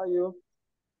all, how are you?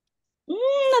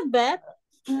 Not bad.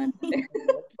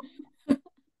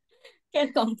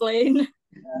 Can't complain.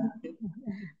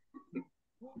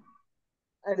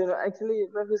 I don't know. Actually,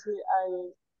 previously I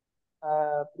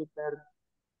prepared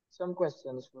some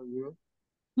questions for you.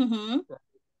 Mm-hmm.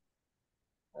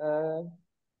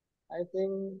 I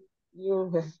think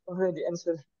you have already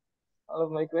answered all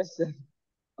of my questions.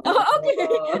 Oh, okay.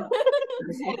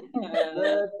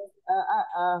 But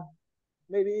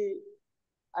maybe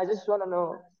I just want to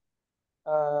know,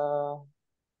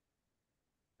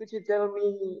 could you tell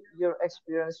me your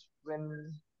experience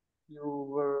when you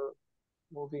were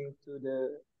moving to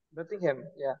the Nottingham?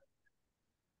 Yeah,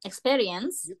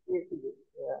 Experience. UK.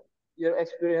 Yeah, your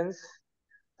experience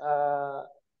uh,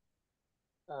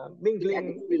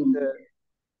 mingling with Adapting. the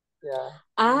mingling.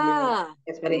 Ah.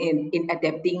 Especially in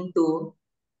adapting to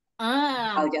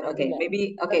culture. Okay,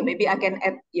 Yeah. maybe I can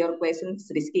add your questions,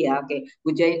 Rizky. Yeah, okay.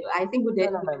 I think No,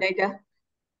 no, no, Junaidah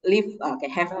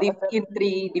have no. lived in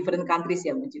 3 different countries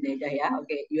ya, Bu Junaidah ya.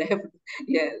 Okay, you have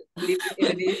lived in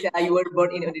Indonesia. You were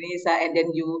born in Indonesia, and then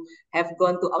you have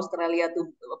gone to Australia to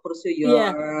pursue your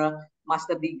Yeah.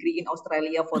 master degree in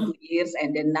Australia for 2 years,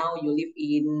 and then now you live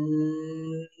in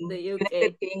The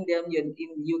United UK. Kingdom, you're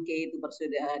in UK to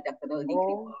pursue the doctoral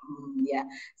degree. Oh, Yeah,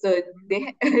 so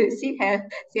she has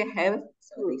she has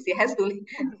to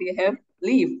she have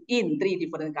lived in 3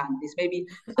 different countries. Maybe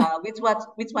which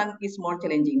one is more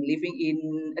challenging, living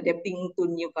in adapting to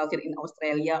new culture in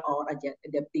Australia or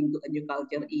adapting to a new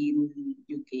culture in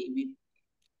UK?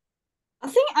 I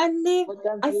think what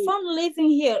I country? found living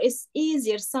here is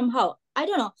easier somehow. I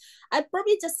don't know. I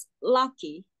probably just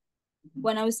lucky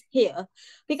when I was here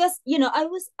because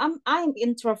I'm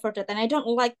introverted and I don't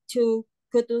like to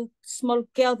go to small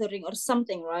gathering or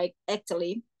something, right?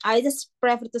 Actually, I just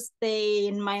prefer to stay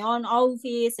in my own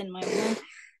office and my own.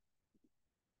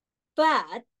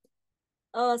 But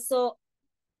so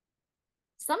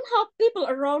somehow people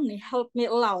around me help me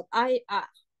a lot. I'm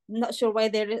not sure why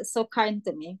they're so kind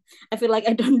to me. I feel like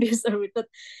I don't deserve it.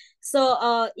 But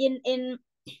so in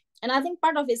and I think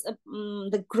part of it is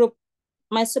the group,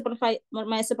 my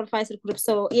supervisor group.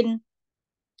 So in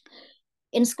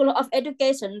School of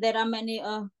Education there are many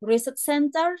research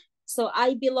center. So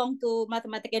I belong to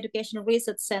Mathematics Education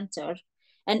Research Center,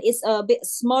 and it's a bit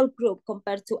small group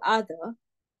compared to other.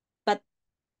 But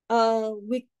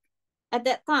we at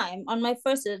that time on my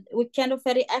first year, we kind of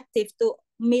very active to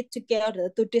meet together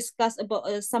to discuss about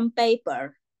some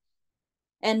paper,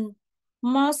 and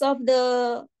most of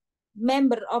the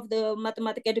member of the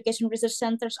Mathematics Education Research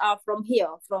Centers are from here,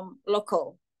 from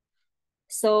local.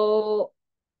 So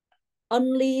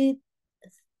only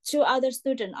 2 other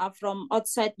students are from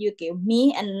outside UK,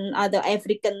 me and other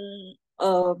African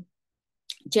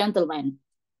gentlemen.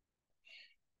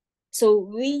 So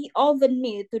we often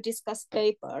meet to discuss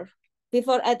paper.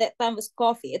 Before at that time was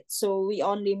COVID, so we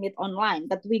only meet online,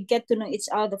 but we get to know each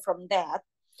other from that.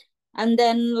 And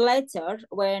then later,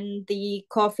 when the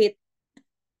COVID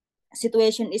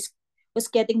situation was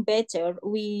getting better,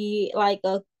 we like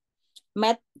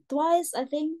met twice, I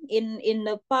think, in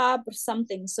the pub or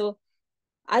something. So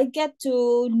I get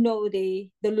to know the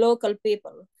local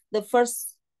people the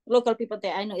first local people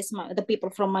that I know is the people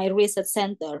from my research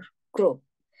center group.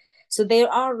 So they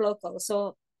are local.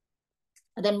 So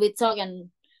then we talk, and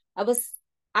I was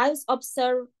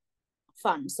observe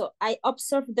fun. So I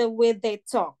observe the way they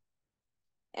talk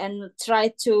and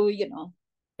try to,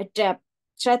 adapt,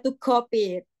 try to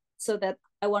copy it so that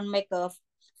I won't make a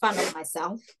fun of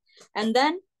myself. And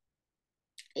then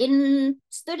in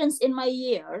students in my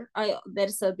year,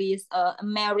 there's this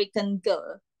American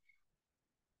girl.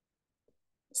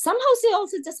 Somehow she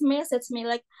also just messaged me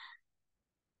like,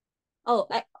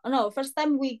 first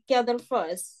time we gather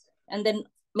first, and then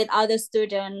meet other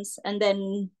students, and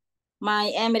then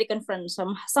my American friend,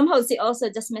 somehow she also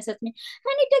just messaged me,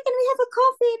 Anita, can we have a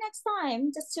coffee next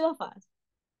time? Just two of us.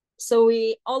 So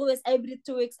we always, every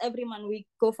 2 weeks, every month, we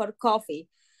go for coffee.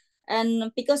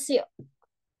 And because she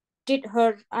did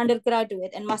her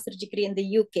undergraduate and master's degree in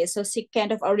the UK, so she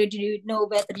kind of already know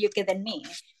better UK than me.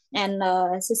 And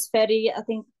she's very, I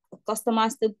think,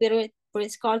 customized to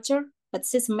British culture, but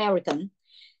she's American.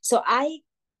 So I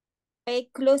pay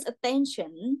close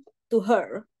attention to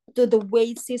her, to the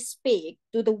way she speak,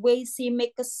 to the way she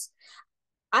make us.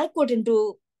 I couldn't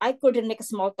make a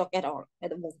small talk at all.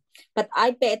 But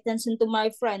I pay attention to my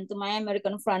friend, to my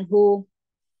American friend, who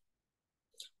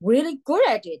really good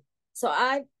at it. So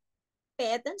I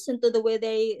pay attention to the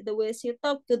way she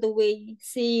talk, to the way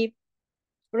she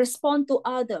respond to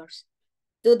others,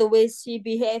 to the way she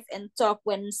behave and talk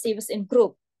when she was in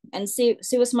group. And she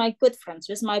was my good friend.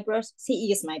 She is my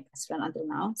best friend until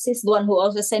now. She's the one who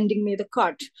also sending me the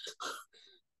card.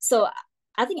 So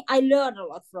I think I learned a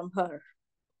lot from her.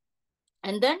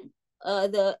 And then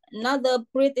another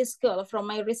British girl from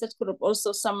my research group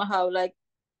also somehow like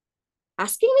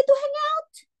asking me to hang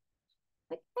out.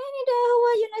 Like, Anita, how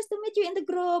are you? Nice to meet you in the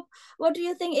group. What do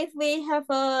you think if we have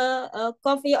a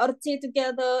coffee or tea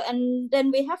together? And then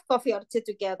we have coffee or tea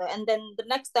together. And then the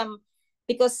next time,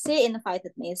 because she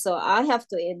invited me, so I have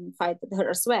to invite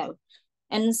her as well.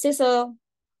 And she's a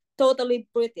totally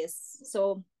British,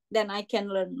 so then I can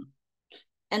learn.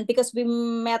 And because we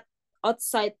met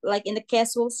outside, like in the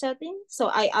casual setting, so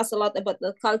I asked a lot about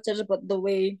the culture, about the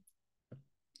way,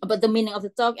 about the meaning of the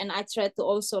talk, and I try to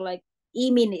also like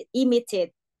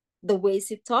imitate the way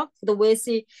she talk, the way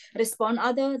she respond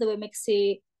other, the way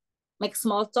she make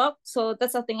small talk. So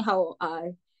that's I think how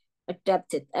I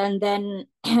adapted. And then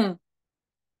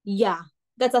yeah,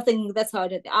 that's I think that's how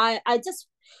I just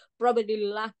probably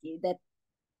lucky that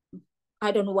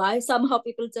I don't know why somehow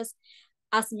people just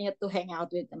ask me to hang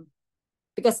out with them,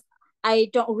 because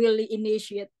I don't really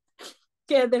initiate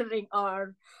gathering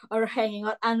or hanging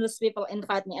out unless people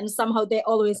invite me, and somehow they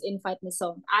always invite me,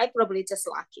 so I probably just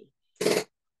lucky.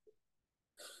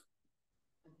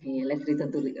 Okay, let's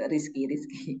return to Rizky.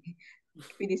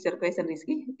 Finish your question,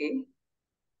 Rizky. Okay,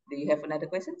 do you have another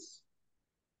questions?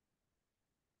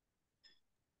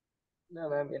 No,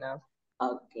 ma'am, enough.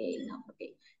 Okay, no,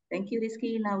 okay. Thank you,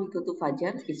 Rizky. Now we go to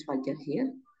Fajar. Is Fajar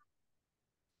here?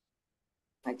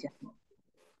 Fajar.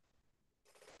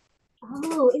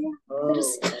 Oh, yeah.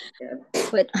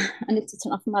 Wait, I need to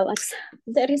turn off my lights.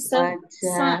 There is a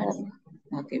sign.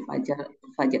 Okay,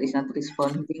 Fajar is not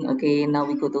responding. Okay, now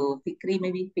we go to Fikri,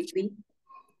 maybe Fikri.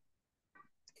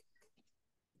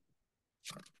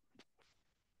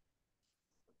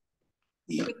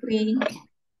 Fikri.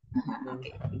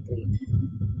 Okay, Fikri.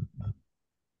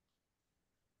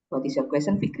 What is your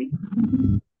question, Fikri?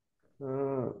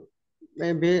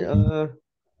 Maybe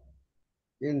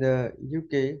in the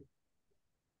UK,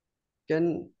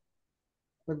 can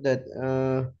put that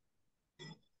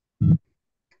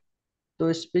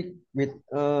to speak with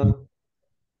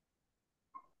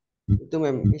itu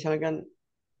mem, misalkan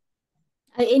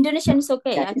Indonesian is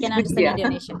okay. Yeah, I can it's understand yeah.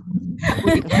 Indonesian.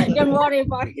 Don't worry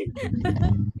about it.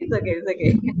 It's okay.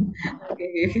 Okay,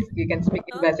 you can speak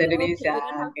in bahasa Indonesia. Okay. You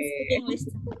don't have to speak English.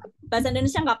 Bahasa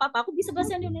Indonesia nggak apa-apa. Aku bisa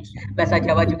bahasa Indonesia. Bahasa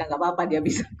Jawa juga nggak apa-apa, dia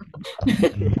bisa.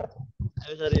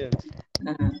 sorry.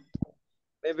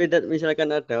 Maybe that misalkan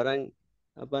ada orang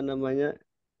apa namanya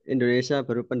Indonesia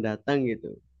baru pendatang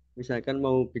gitu, misalkan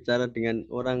mau bicara dengan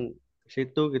orang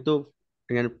situ gitu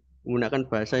dengan menggunakan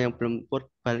bahasa yang belum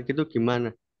verbal gitu,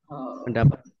 gimana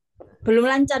pendapat? Belum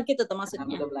lancar gitu tuh maksudnya.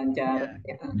 Belum lancar.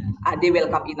 Ya. Ade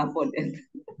welcome enough for that.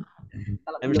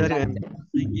 Kalau belum sorry, lancar.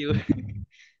 thank you.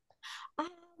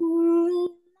 I'm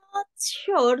not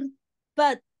sure,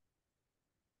 but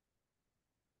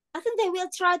I think they will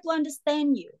try to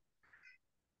understand you.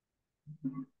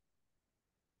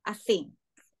 I think.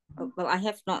 Well, I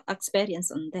have not experience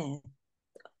on that.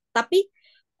 Tapi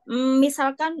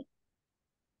misalkan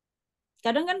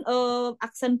kadang kan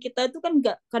aksen kita itu kan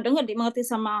kadang nggak dimengerti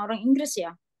sama orang Inggris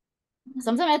ya.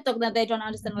 Sometimes I talk that they don't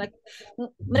understand, like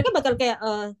mereka bakal kayak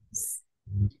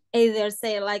either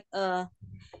say like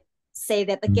say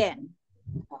that again.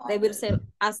 They will say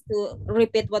ask to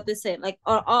repeat what they say, like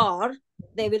or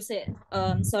they will say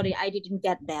sorry, I didn't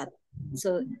get that.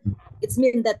 So it's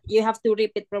mean that you have to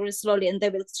repeat probably slowly and they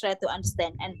will try to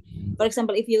understand. And for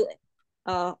example, if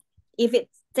it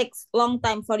takes long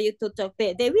time for you to talk,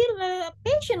 they will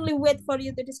patiently wait for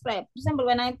you to describe. For example,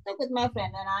 when I talk with my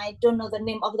friend and I don't know the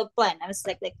name of the plant, I was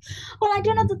like well, I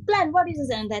don't know the plant, what is this?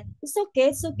 And that it's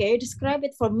okay, describe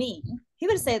it for me. He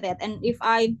will say that. And if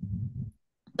I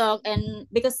talk, and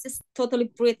because it's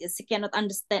totally British, he cannot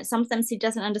understand, sometimes he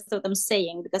doesn't understand what I'm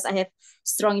saying because I have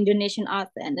strong Indonesian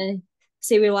accent, and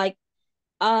she will like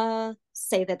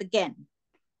say that again.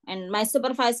 And my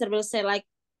supervisor will say like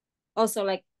also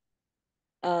like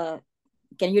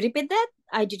can you repeat that?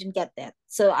 I didn't get that.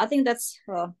 So I think that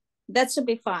should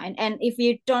be fine. And if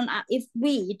we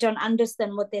don't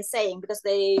understand what they're saying because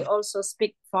they also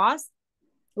speak fast,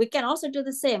 we can also do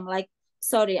the same, like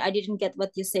sorry, I didn't get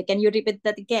what you say, can you repeat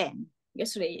that again?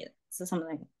 Usually so something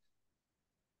like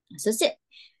that. So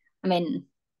I mean,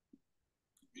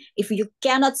 if you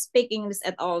cannot speak English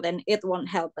at all, then it won't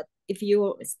help. But if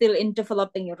you still in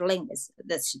developing your language,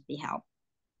 that should be help.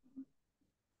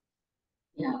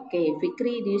 Ya, oke.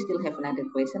 Fikri, do you still have another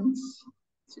questions?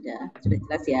 Sudah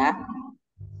jelas ya?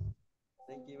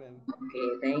 Thank you, ma'am. Oke,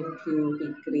 thank you,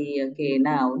 Fikri. Oke,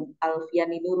 now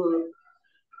Alfiani Nurul.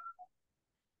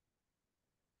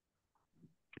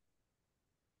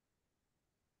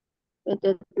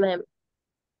 Ma'am.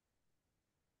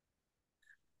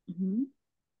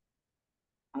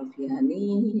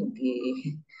 Alfiani, oke.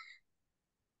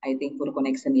 I think poor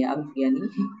connection ya, Alfiani.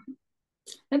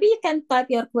 Maybe you can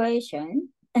type your question.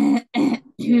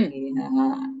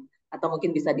 Atau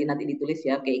mungkin bisa nanti ditulis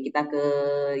ya. Oke, kita ke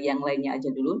yang lainnya aja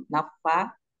dulu.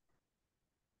 Nafa.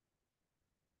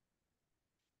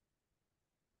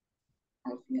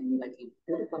 Alfiani lagi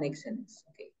poor connections.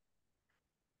 Oke.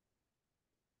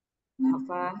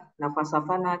 Nafa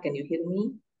Savana, can you hear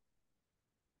me?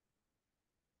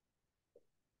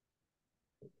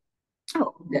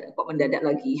 Oh, kok mendadak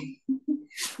lagi?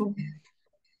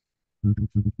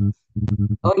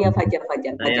 Oh ya, Fajar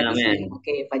isi.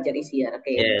 Oke, Fajar isi ya.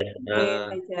 Oke. Yes.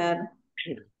 Fajar.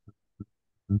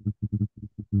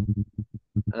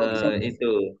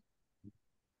 Itu.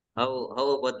 How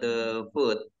about the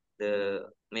food?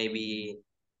 Maybe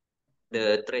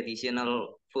the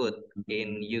traditional food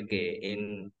in UK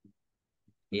in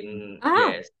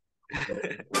yes.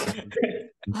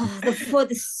 The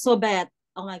food is so bad.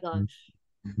 Oh my gosh.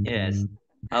 Yes.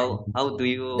 How do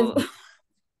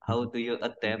you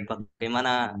adapt?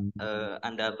 Bagaimana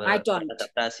Anda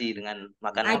beradaptasi dengan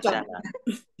makanan sana?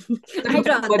 I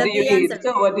don't. What do you eat?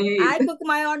 So what do you eat? I cook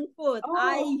my own food. Oh.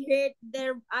 I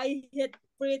hate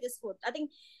British food. I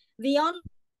think the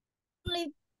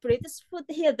only British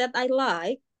food here that I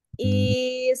like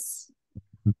is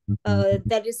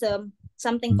there is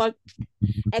something called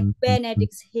egg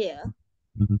benedict here.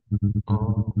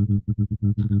 Oh.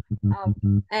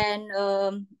 And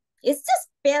it's just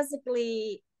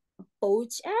basically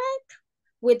poached egg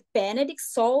with benedict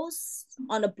sauce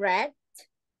on a bread,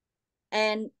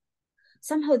 and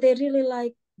somehow they really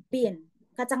like bean,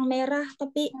 kacang merah,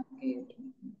 tapi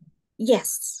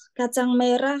yes, kacang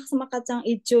merah sama kacang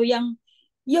hijau yang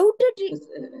ya udah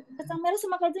kacang merah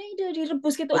sama kacang udah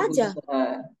direbus gitu aja.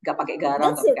 Gak pakai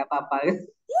garam, gak pakai apa-apa.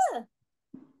 Yeah.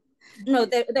 No,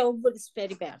 the food is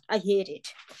very bad. I hate it.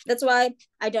 That's why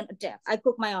I don't adapt. I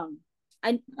cook my own.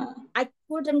 I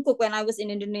couldn't cook when I was in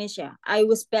Indonesia. I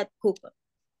was bad cooker.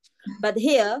 But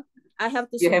here I have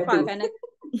to survive. And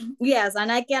yes, and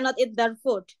I cannot eat their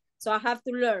food. So I have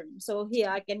to learn. So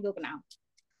here I can cook now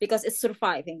because it's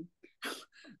surviving.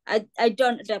 I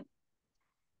don't adapt.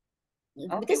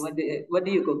 Okay, what do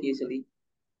you cook usually?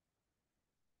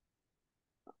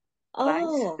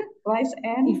 Rice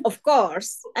and of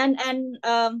course, and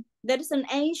there is an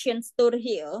ancient store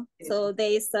here, so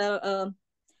they sell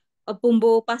a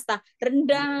bumbu pasta,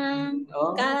 rendang,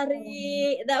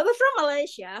 kari. That was from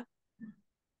Malaysia.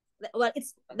 Well,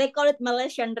 they call it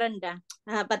Malaysian rendang,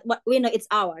 but we know it's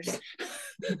ours.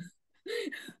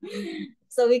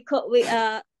 So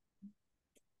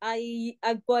I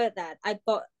bought that. I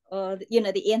bought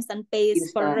the instant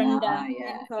paste for rendang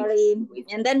and curry,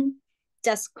 and then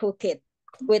just cook it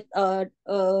with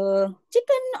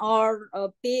chicken or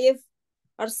beef,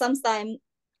 or sometimes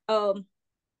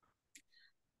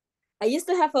I used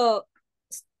to have a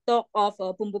stock of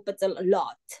bumbu pecel a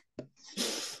lot.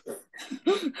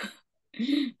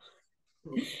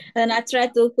 And I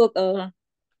try to cook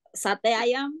sate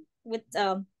ayam with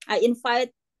I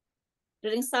invite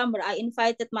during summer, I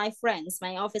invited my friends,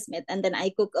 my office mate, and then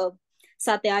I cook a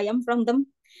sate ayam from them.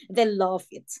 They love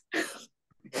it.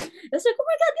 It's like, oh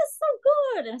my God, that's so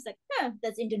good. And I was like,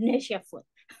 that's Indonesia food.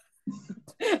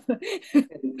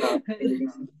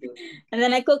 And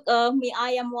then I cook mie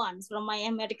ayam once from my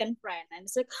American friend. And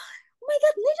it's like, oh my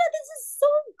God, Nida, this is so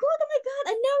good. Oh my God,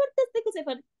 I never tasted it. I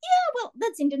thought, yeah, well,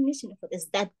 that's Indonesian food. It's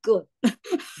that good.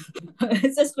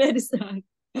 It's just very strong.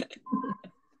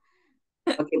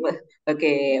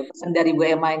 Okay, pesan dari Bu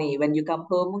Emma nih. When you come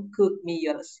home, cook me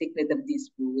your signature dish,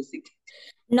 Bu.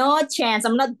 No chance.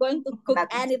 I'm not going to cook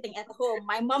anything at home.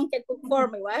 My mom can cook for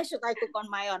me. Why should I cook on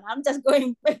my own? I'm just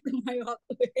going back to my own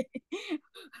way.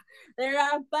 There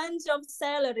are a bunch of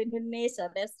sellers in Indonesia.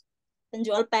 There's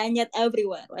penjual penyet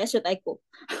everywhere. Why should I cook?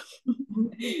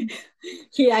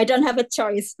 Here, I don't have a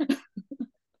choice.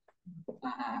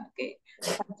 Okay.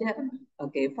 Fajar.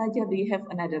 Okay, Fajar, do you have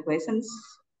another questions?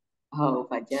 Oh,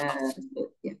 Fajar.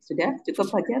 Ya, sudah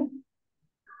cukup Fajar?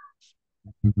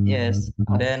 Yes.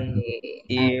 Then Okay.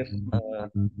 if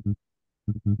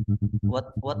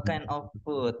what kind of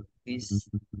food is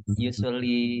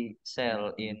usually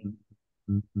sell in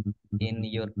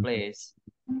your place?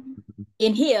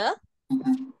 In here?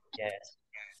 Yes.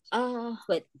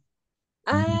 Wait.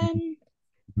 I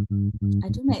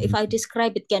don't know if I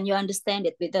describe it, can you understand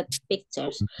it with the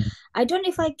pictures? I don't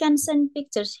know if I can send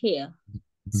pictures here.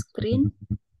 Screen,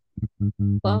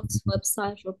 box,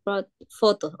 website, report,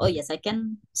 photo. Oh yes, I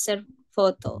can share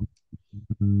photo.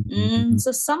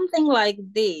 So something like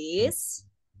this.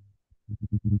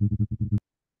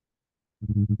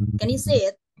 Can you see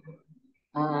it?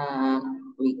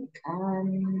 We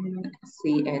can't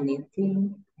see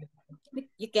anything.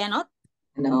 You cannot?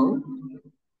 No.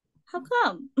 How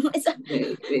come? Wait.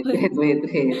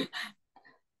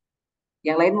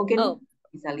 Yang lain mungkin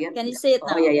bisa lihat. Can you see it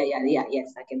now? Oh yeah.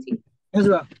 Yes, I can see. Yes,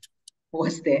 Bang.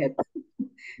 What's that?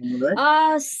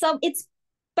 It's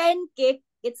pancake.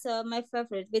 It's my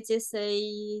favorite, which is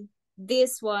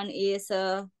this one is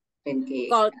Pancake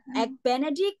called egg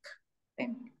benedict.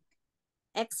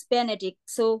 Eggs benedict.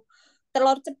 So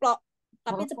telur ceplok,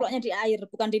 tapi ceploknya di air,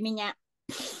 bukan di minyak.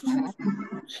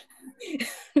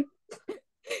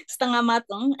 Setengah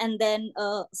matang, and then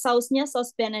sausnya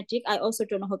saus benedict. I also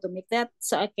don't know how to make that,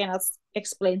 so I cannot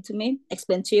explain to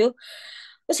you.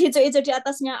 Terus hijau-hijau di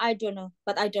atasnya, I don't know,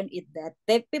 but I don't eat that.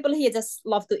 People here just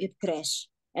love to eat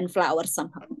grass and flour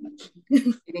somehow.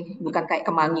 Ini bukan kayak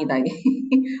kemangi tadi.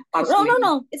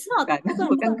 No, it's not.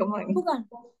 Bukan kemangi. Bukan.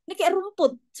 Ini kayak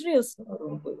rumput, serius.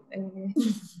 Rumput.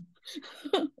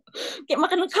 Kayak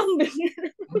makan kambing.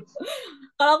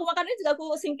 Kalau aku makannya juga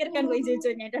aku singkirkan gue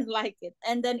hijau-hijaunya, dan like it.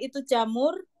 And then itu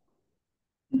jamur.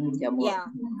 Jamur.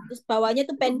 Ya. Terus bawahnya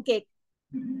itu pancake.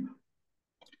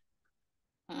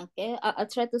 Okay,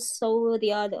 I'll try to show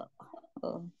the other.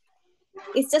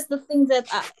 It's just the thing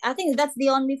that I think that's the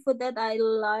only food that I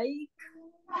like.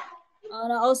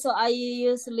 Also, I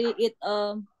usually eat.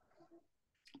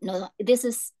 No, this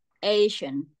is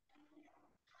Asian.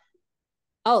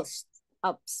 Oh,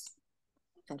 ups.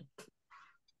 Sorry.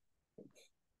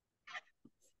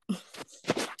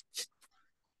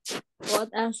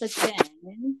 What else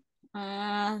again?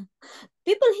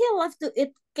 People here love to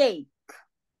eat cake.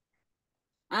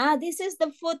 This is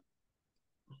the food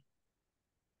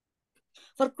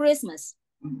for Christmas.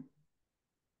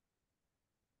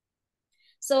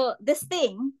 So this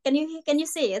thing, can you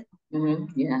see it?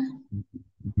 Yeah.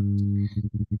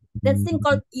 That thing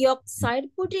called Yorkshire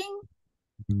pudding.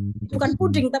 Bukan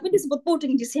puding, tapi disebut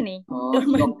puding di sini. Oh,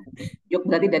 York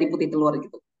berarti dari putih telur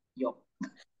gitu. York.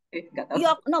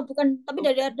 York, no, bukan, tapi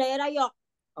dari daerah York.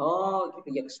 Oh,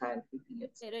 gitu,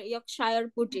 Yorkshire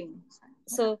pudding.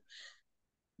 So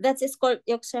that is called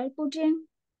Yorkshire pudding.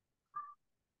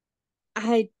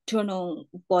 I don't know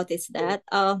what is that.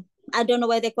 I don't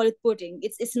know why they call it pudding.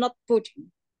 It's not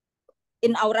pudding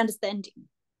in our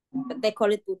understanding, but they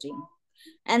call it pudding.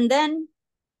 And then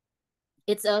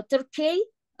it's a turkey,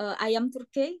 ayam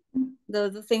turkey,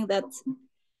 the thing that,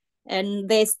 and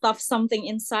they stuff something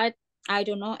inside. I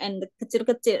don't know. And the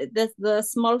kecil-kecil, the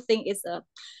small thing is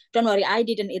don't worry, I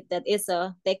didn't eat that. It's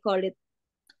they call it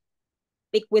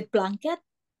pig with blanket.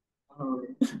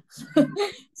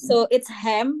 So it's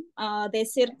ham. They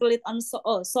circle it on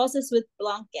sauces with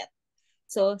blanket.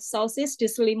 So sausage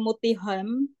diselimuti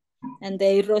ham, and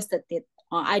they roasted it.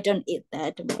 I don't eat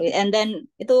that. And then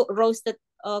itu roasted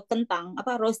kentang,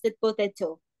 roasted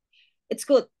potato. It's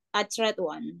good. I tried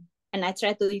one, and I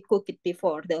tried to cook it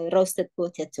before, the roasted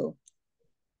potato.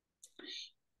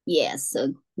 Yes,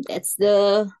 so that's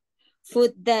the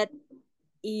food that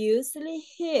usually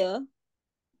here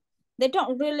they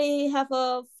don't really have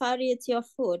a variety of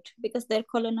food because they're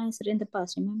colonizer in the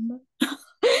past, remember?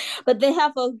 But they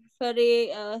have a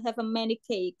many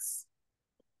cakes.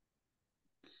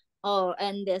 Oh,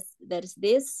 and there's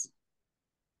this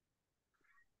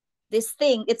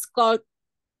thing. It's called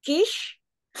quiche.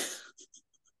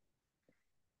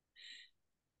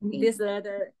 This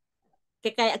the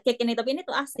kayak cake ini, tapi ini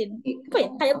tuh asin. Apa ya?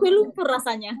 Kayak kue lumpur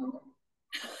rasanya.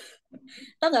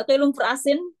 Tahu nggak kue lumpur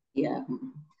asin? Iya.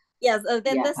 Yes,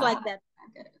 that's like that.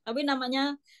 Tapi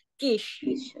namanya quiche.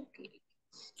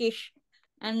 Quiche.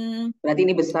 And berarti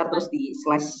ini besar terus di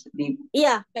slice di.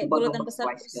 Iya, kayak bulatan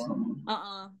besar.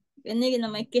 Ini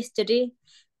namanya quiche. Jadi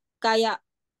kayak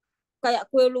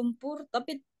kue lumpur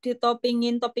tapi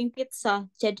topping pizza.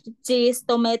 Jadi cheese,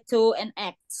 tomato, and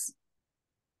eggs.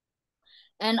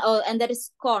 And there is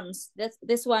scones.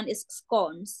 This one is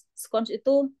scones. Scones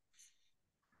itu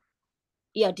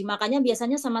ya dimakannya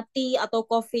biasanya sama tea atau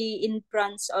coffee in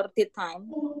brunch or tea time.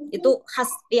 Itu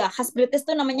khas British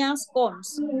tuh namanya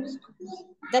scones.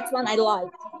 That's one I like.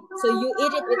 So you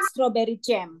eat it with strawberry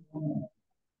jam.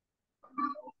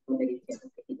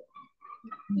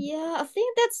 Yeah, I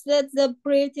think that's the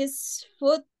British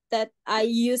food that I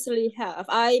usually have.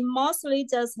 I mostly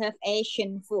just have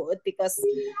Asian food because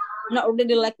not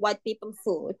really like white people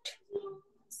food.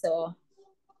 So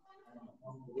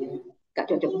gak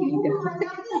cocok di lidah.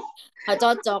 Gak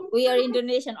cocok. We are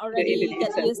Indonesian already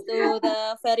get used to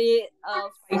the very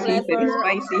flavor.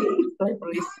 Spicy.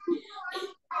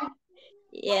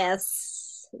 Yes,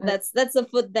 that's the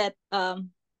food that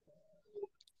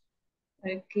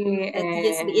Okay, that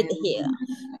usually eat here.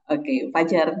 Okay,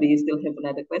 Fajar, do you still have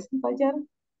another question, Fajar?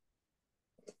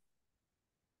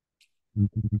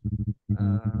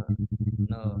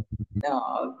 No. No,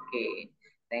 okay.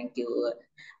 Thank you.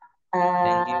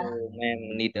 Thank you,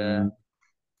 Ma'am Nida.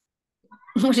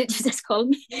 What did you just call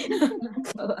me?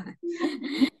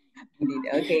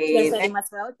 Okay. You're very much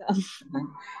welcome.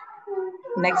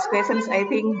 Next questions, I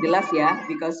think the last, yeah,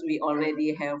 because we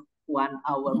already have 1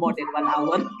 hour, more than 1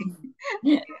 hour.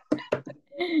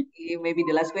 Okay, maybe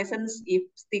the last questions, if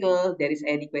still there is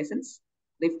any questions.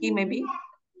 Rifki, maybe?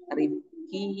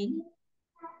 Rifki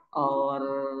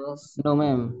or... No,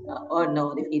 ma'am. Oh,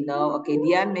 no, Rifki, no. Okay,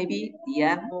 Dian, maybe?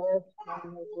 Dian?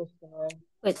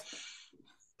 Wait.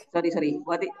 Sorry.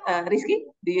 What?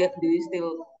 Rizky, do you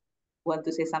still want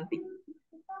to say something?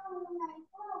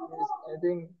 Yes, I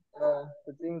think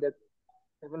the thing that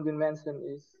haven't been mentioned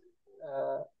is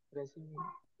dressing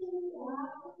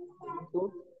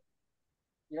code.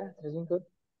 Yeah, dressing code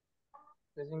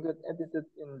attitude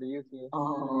in the UK.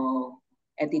 Oh,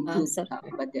 attitude.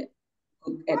 But the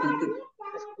good attitude.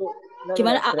 No,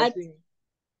 Gimana? dressing.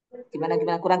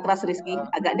 Gimana? Kurang keras, Rizky.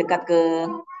 Agak dekat ke...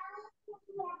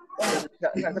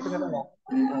 Nggak kedengeran ya?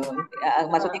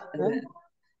 Maksudnya...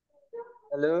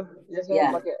 Halo? Ya,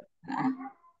 saya pakai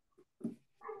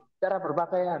cara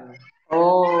berpakaian.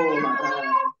 Oh.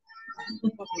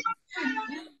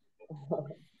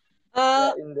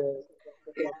 In the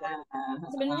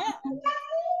sebenarnya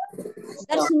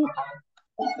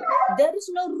there is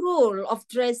no rule of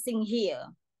dressing here.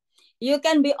 You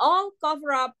can be all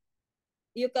covered up,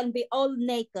 you can be all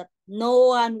naked.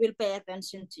 No one will pay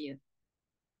attention to you.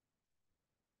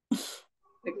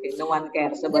 Okay, no one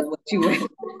cares about what you wear.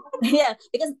 Yeah,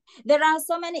 because there are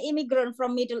so many immigrants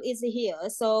from Middle East here.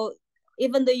 So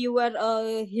even though you wear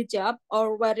a hijab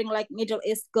or wearing like Middle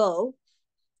East girl,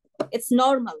 it's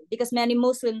normal because many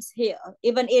Muslims here.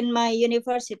 Even in my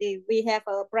university, we have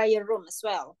a prayer room as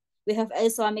well. We have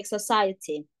Islamic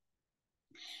society.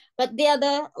 But the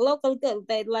other local girls,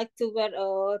 they like to wear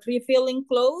revealing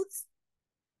clothes,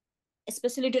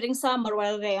 especially during summer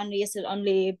where they only use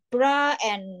only bra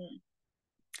and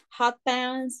hot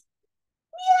pants.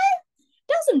 Yeah,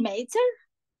 doesn't matter.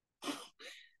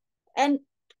 And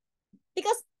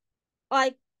because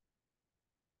like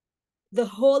the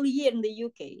whole year in the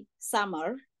UK,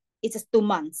 summer, it's just 2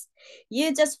 months.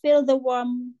 You just feel the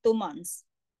warm 2 months.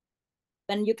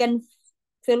 Then you can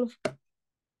feel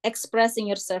expressing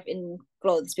yourself in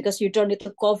clothes because you don't need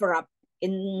to cover up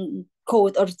in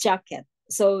coat or jacket.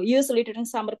 So usually during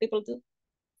summer people do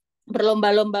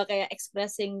berlomba-lomba kayak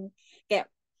expressing, kayak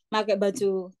pakai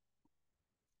baju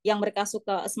yang mereka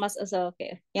suka as much as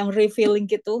kayak yang revealing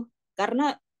gitu,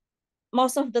 karena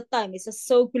most of the time it's just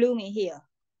so gloomy here.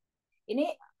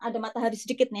 Ini ada matahari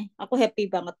sedikit nih, aku happy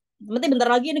banget. Nanti bentar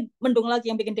lagi ini mendung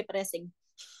lagi yang bikin depressing.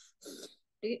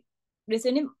 Di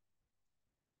sini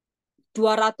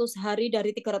 200 hari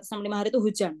dari 365 hari itu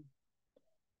hujan.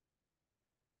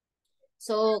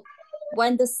 So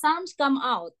when the sun come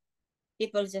out,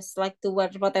 People just like to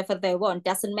wear whatever they want.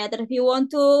 Doesn't matter if you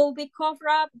want to be covered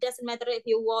up. Doesn't matter if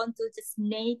you want to just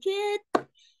naked.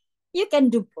 You can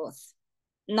do both.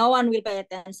 No one will pay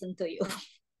attention to you.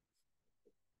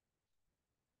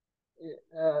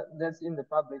 That's in the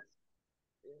public,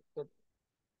 but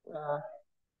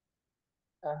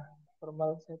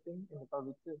formal setting in the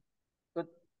public too. But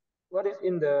what is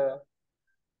in the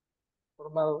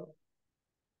formal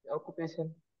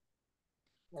occupation?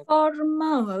 Like,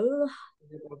 Formal.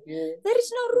 is it okay? There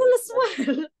is no rule as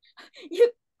well.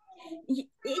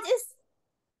 It is,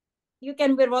 you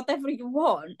can wear whatever you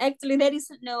want. Actually, there is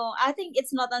no, I think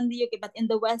it's not on the UK, but in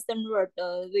the Western world,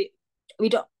 we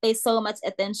don't pay so much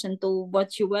attention to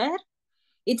what you wear.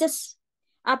 It's just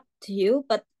up to you.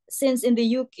 But since in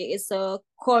the UK it's a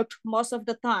cold most of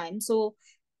the time, so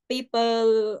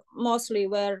people mostly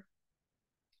wear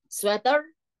sweater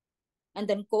and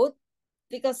then coat,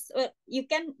 because you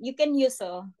can use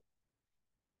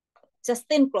just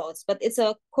thin clothes, but it's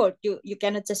a coat. You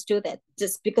cannot just do that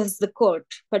just because the coat.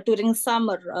 But during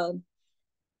summer,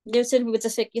 usually we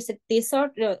just like use a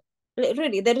t-shirt.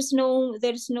 Really, there is no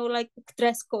like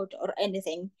dress code or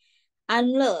anything,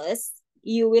 unless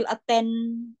you will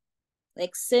attend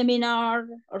like seminar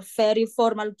or very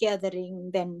formal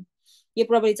gathering. Then you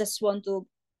probably just want to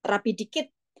rapi dikit.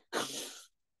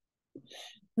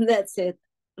 That's it.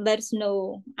 There's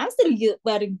no. I'm still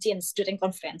wearing jeans during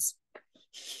conference.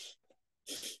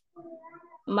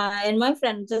 My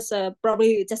friend just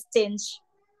probably just change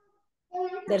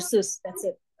their shoes. That's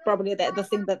it. Probably that the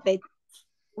thing that they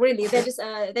really,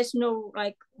 there's no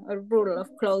like a rule of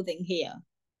clothing here.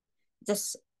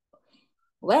 Just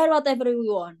wear whatever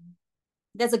you want.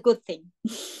 That's a good thing.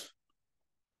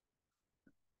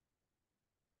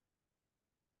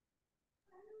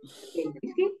 Okay,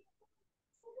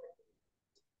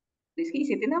 Rizky, is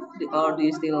it enough, or do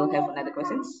you still have another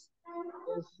questions?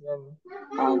 Yes, ma'am.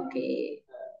 Okay.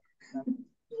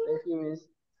 Thank you, Miss.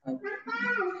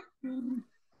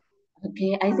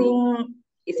 Okay, I think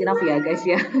it's enough, yeah, guys.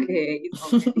 Yeah, okay, it's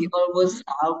already almost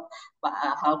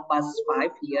half past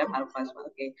 5 here. Half past 5.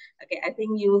 Okay, okay. I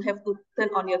think you have to turn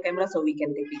on your camera so we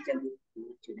can take picture with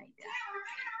Junaidah.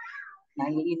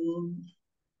 Nailin,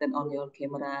 turn on your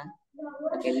camera.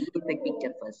 Okay, we need to take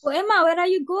picture first. Oh, Emma, where are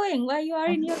you going? Why you are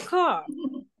in your car?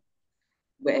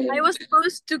 Well, I was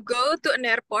supposed to go to an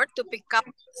airport to pick up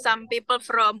some people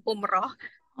from Umroh,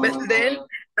 but then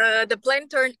the plane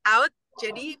turned out,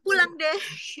 jadi pulang deh.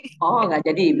 Oh, nggak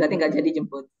jadi, berarti nggak jadi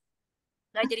jemput.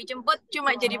 Nggak jadi jemput,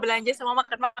 cuma jadi belanja sama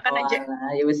makan-makan aja.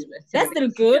 Ya wis, That's still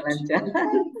good.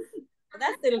 jalan-jalan.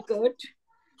 That's still good.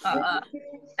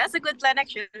 That's a good plan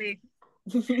actually.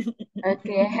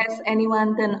 Okay, has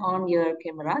anyone turned on your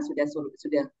camera? Sudah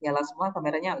nyala semua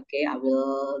kameranya? Okay, I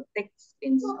will take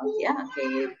screenshots ya.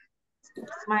 Okay,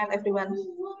 smile everyone.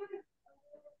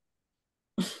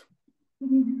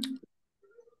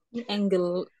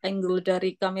 Angle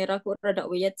dari kameraku rada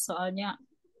weird soalnya.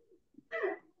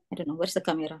 I don't know, where's the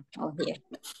camera? Oh, here.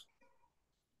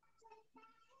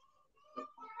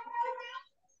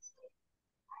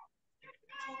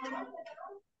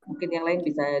 Mungkin yang lain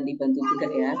bisa dibantu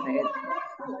juga ya, saya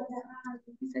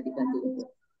bisa dibantu untuk.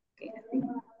 Okay, I think.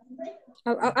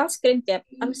 I'll screen cap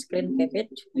it.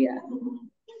 Yeah.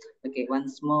 Okay,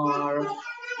 once more.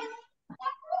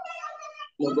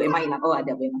 Bu Emma hilang. Oh,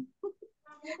 ada Bu Emma.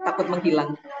 Takut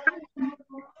menghilang.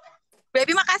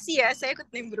 Baby makasih ya, saya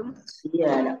ikut nimbrung.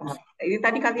 Iya, ini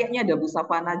tadi kayaknya ada Bu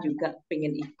Safana juga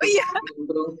pengen ikut. Oh iya.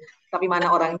 Nimbrung. Tapi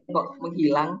mana orang kok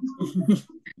menghilang?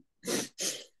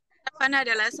 Safana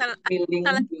adalah salah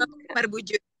satu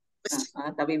berbujur.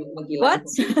 Tapi menghilang. What?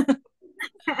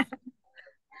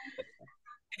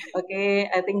 Okay,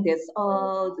 I think that's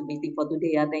all the meeting for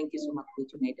today. Thank you so much,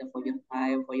 Junaidah, for your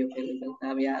time, for your valuable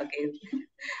time. Okay.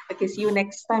 Okay, see you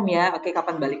next time ya. Okay,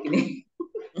 kapan balik ini?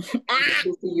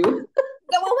 See you.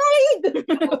 Gak mau balik.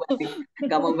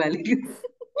 Gak mau balik.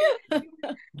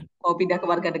 Mau pindah ke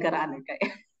warga negaraan ya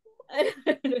kayak.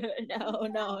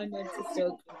 No, just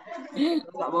joking.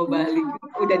 Gak mau balik.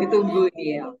 Udah ditunggu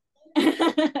nih ya.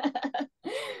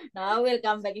 Nah, I will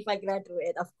come back if I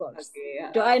graduate, of course. Okay,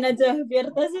 doain aja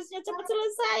biar tesisnya cepat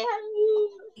selesai.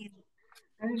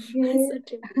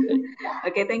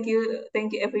 Okay, thank you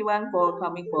everyone for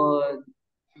coming for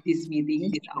this meeting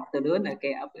this afternoon.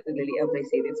 Okay, I really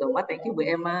appreciate it so much. Thank you Bu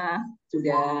Emma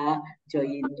sudah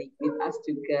join with us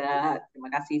juga. Terima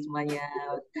kasih semuanya.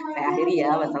 Saya akhiri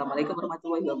ya. Wassalamualaikum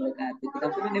warahmatullahi wabarakatuh. Good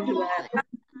afternoon everyone.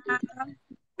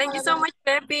 Thank you so much,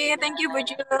 Baby. Thank you, Bu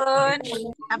Jun.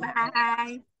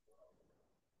 Bye-bye.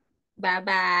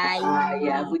 Bye-bye.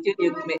 Ya, Bu Jun,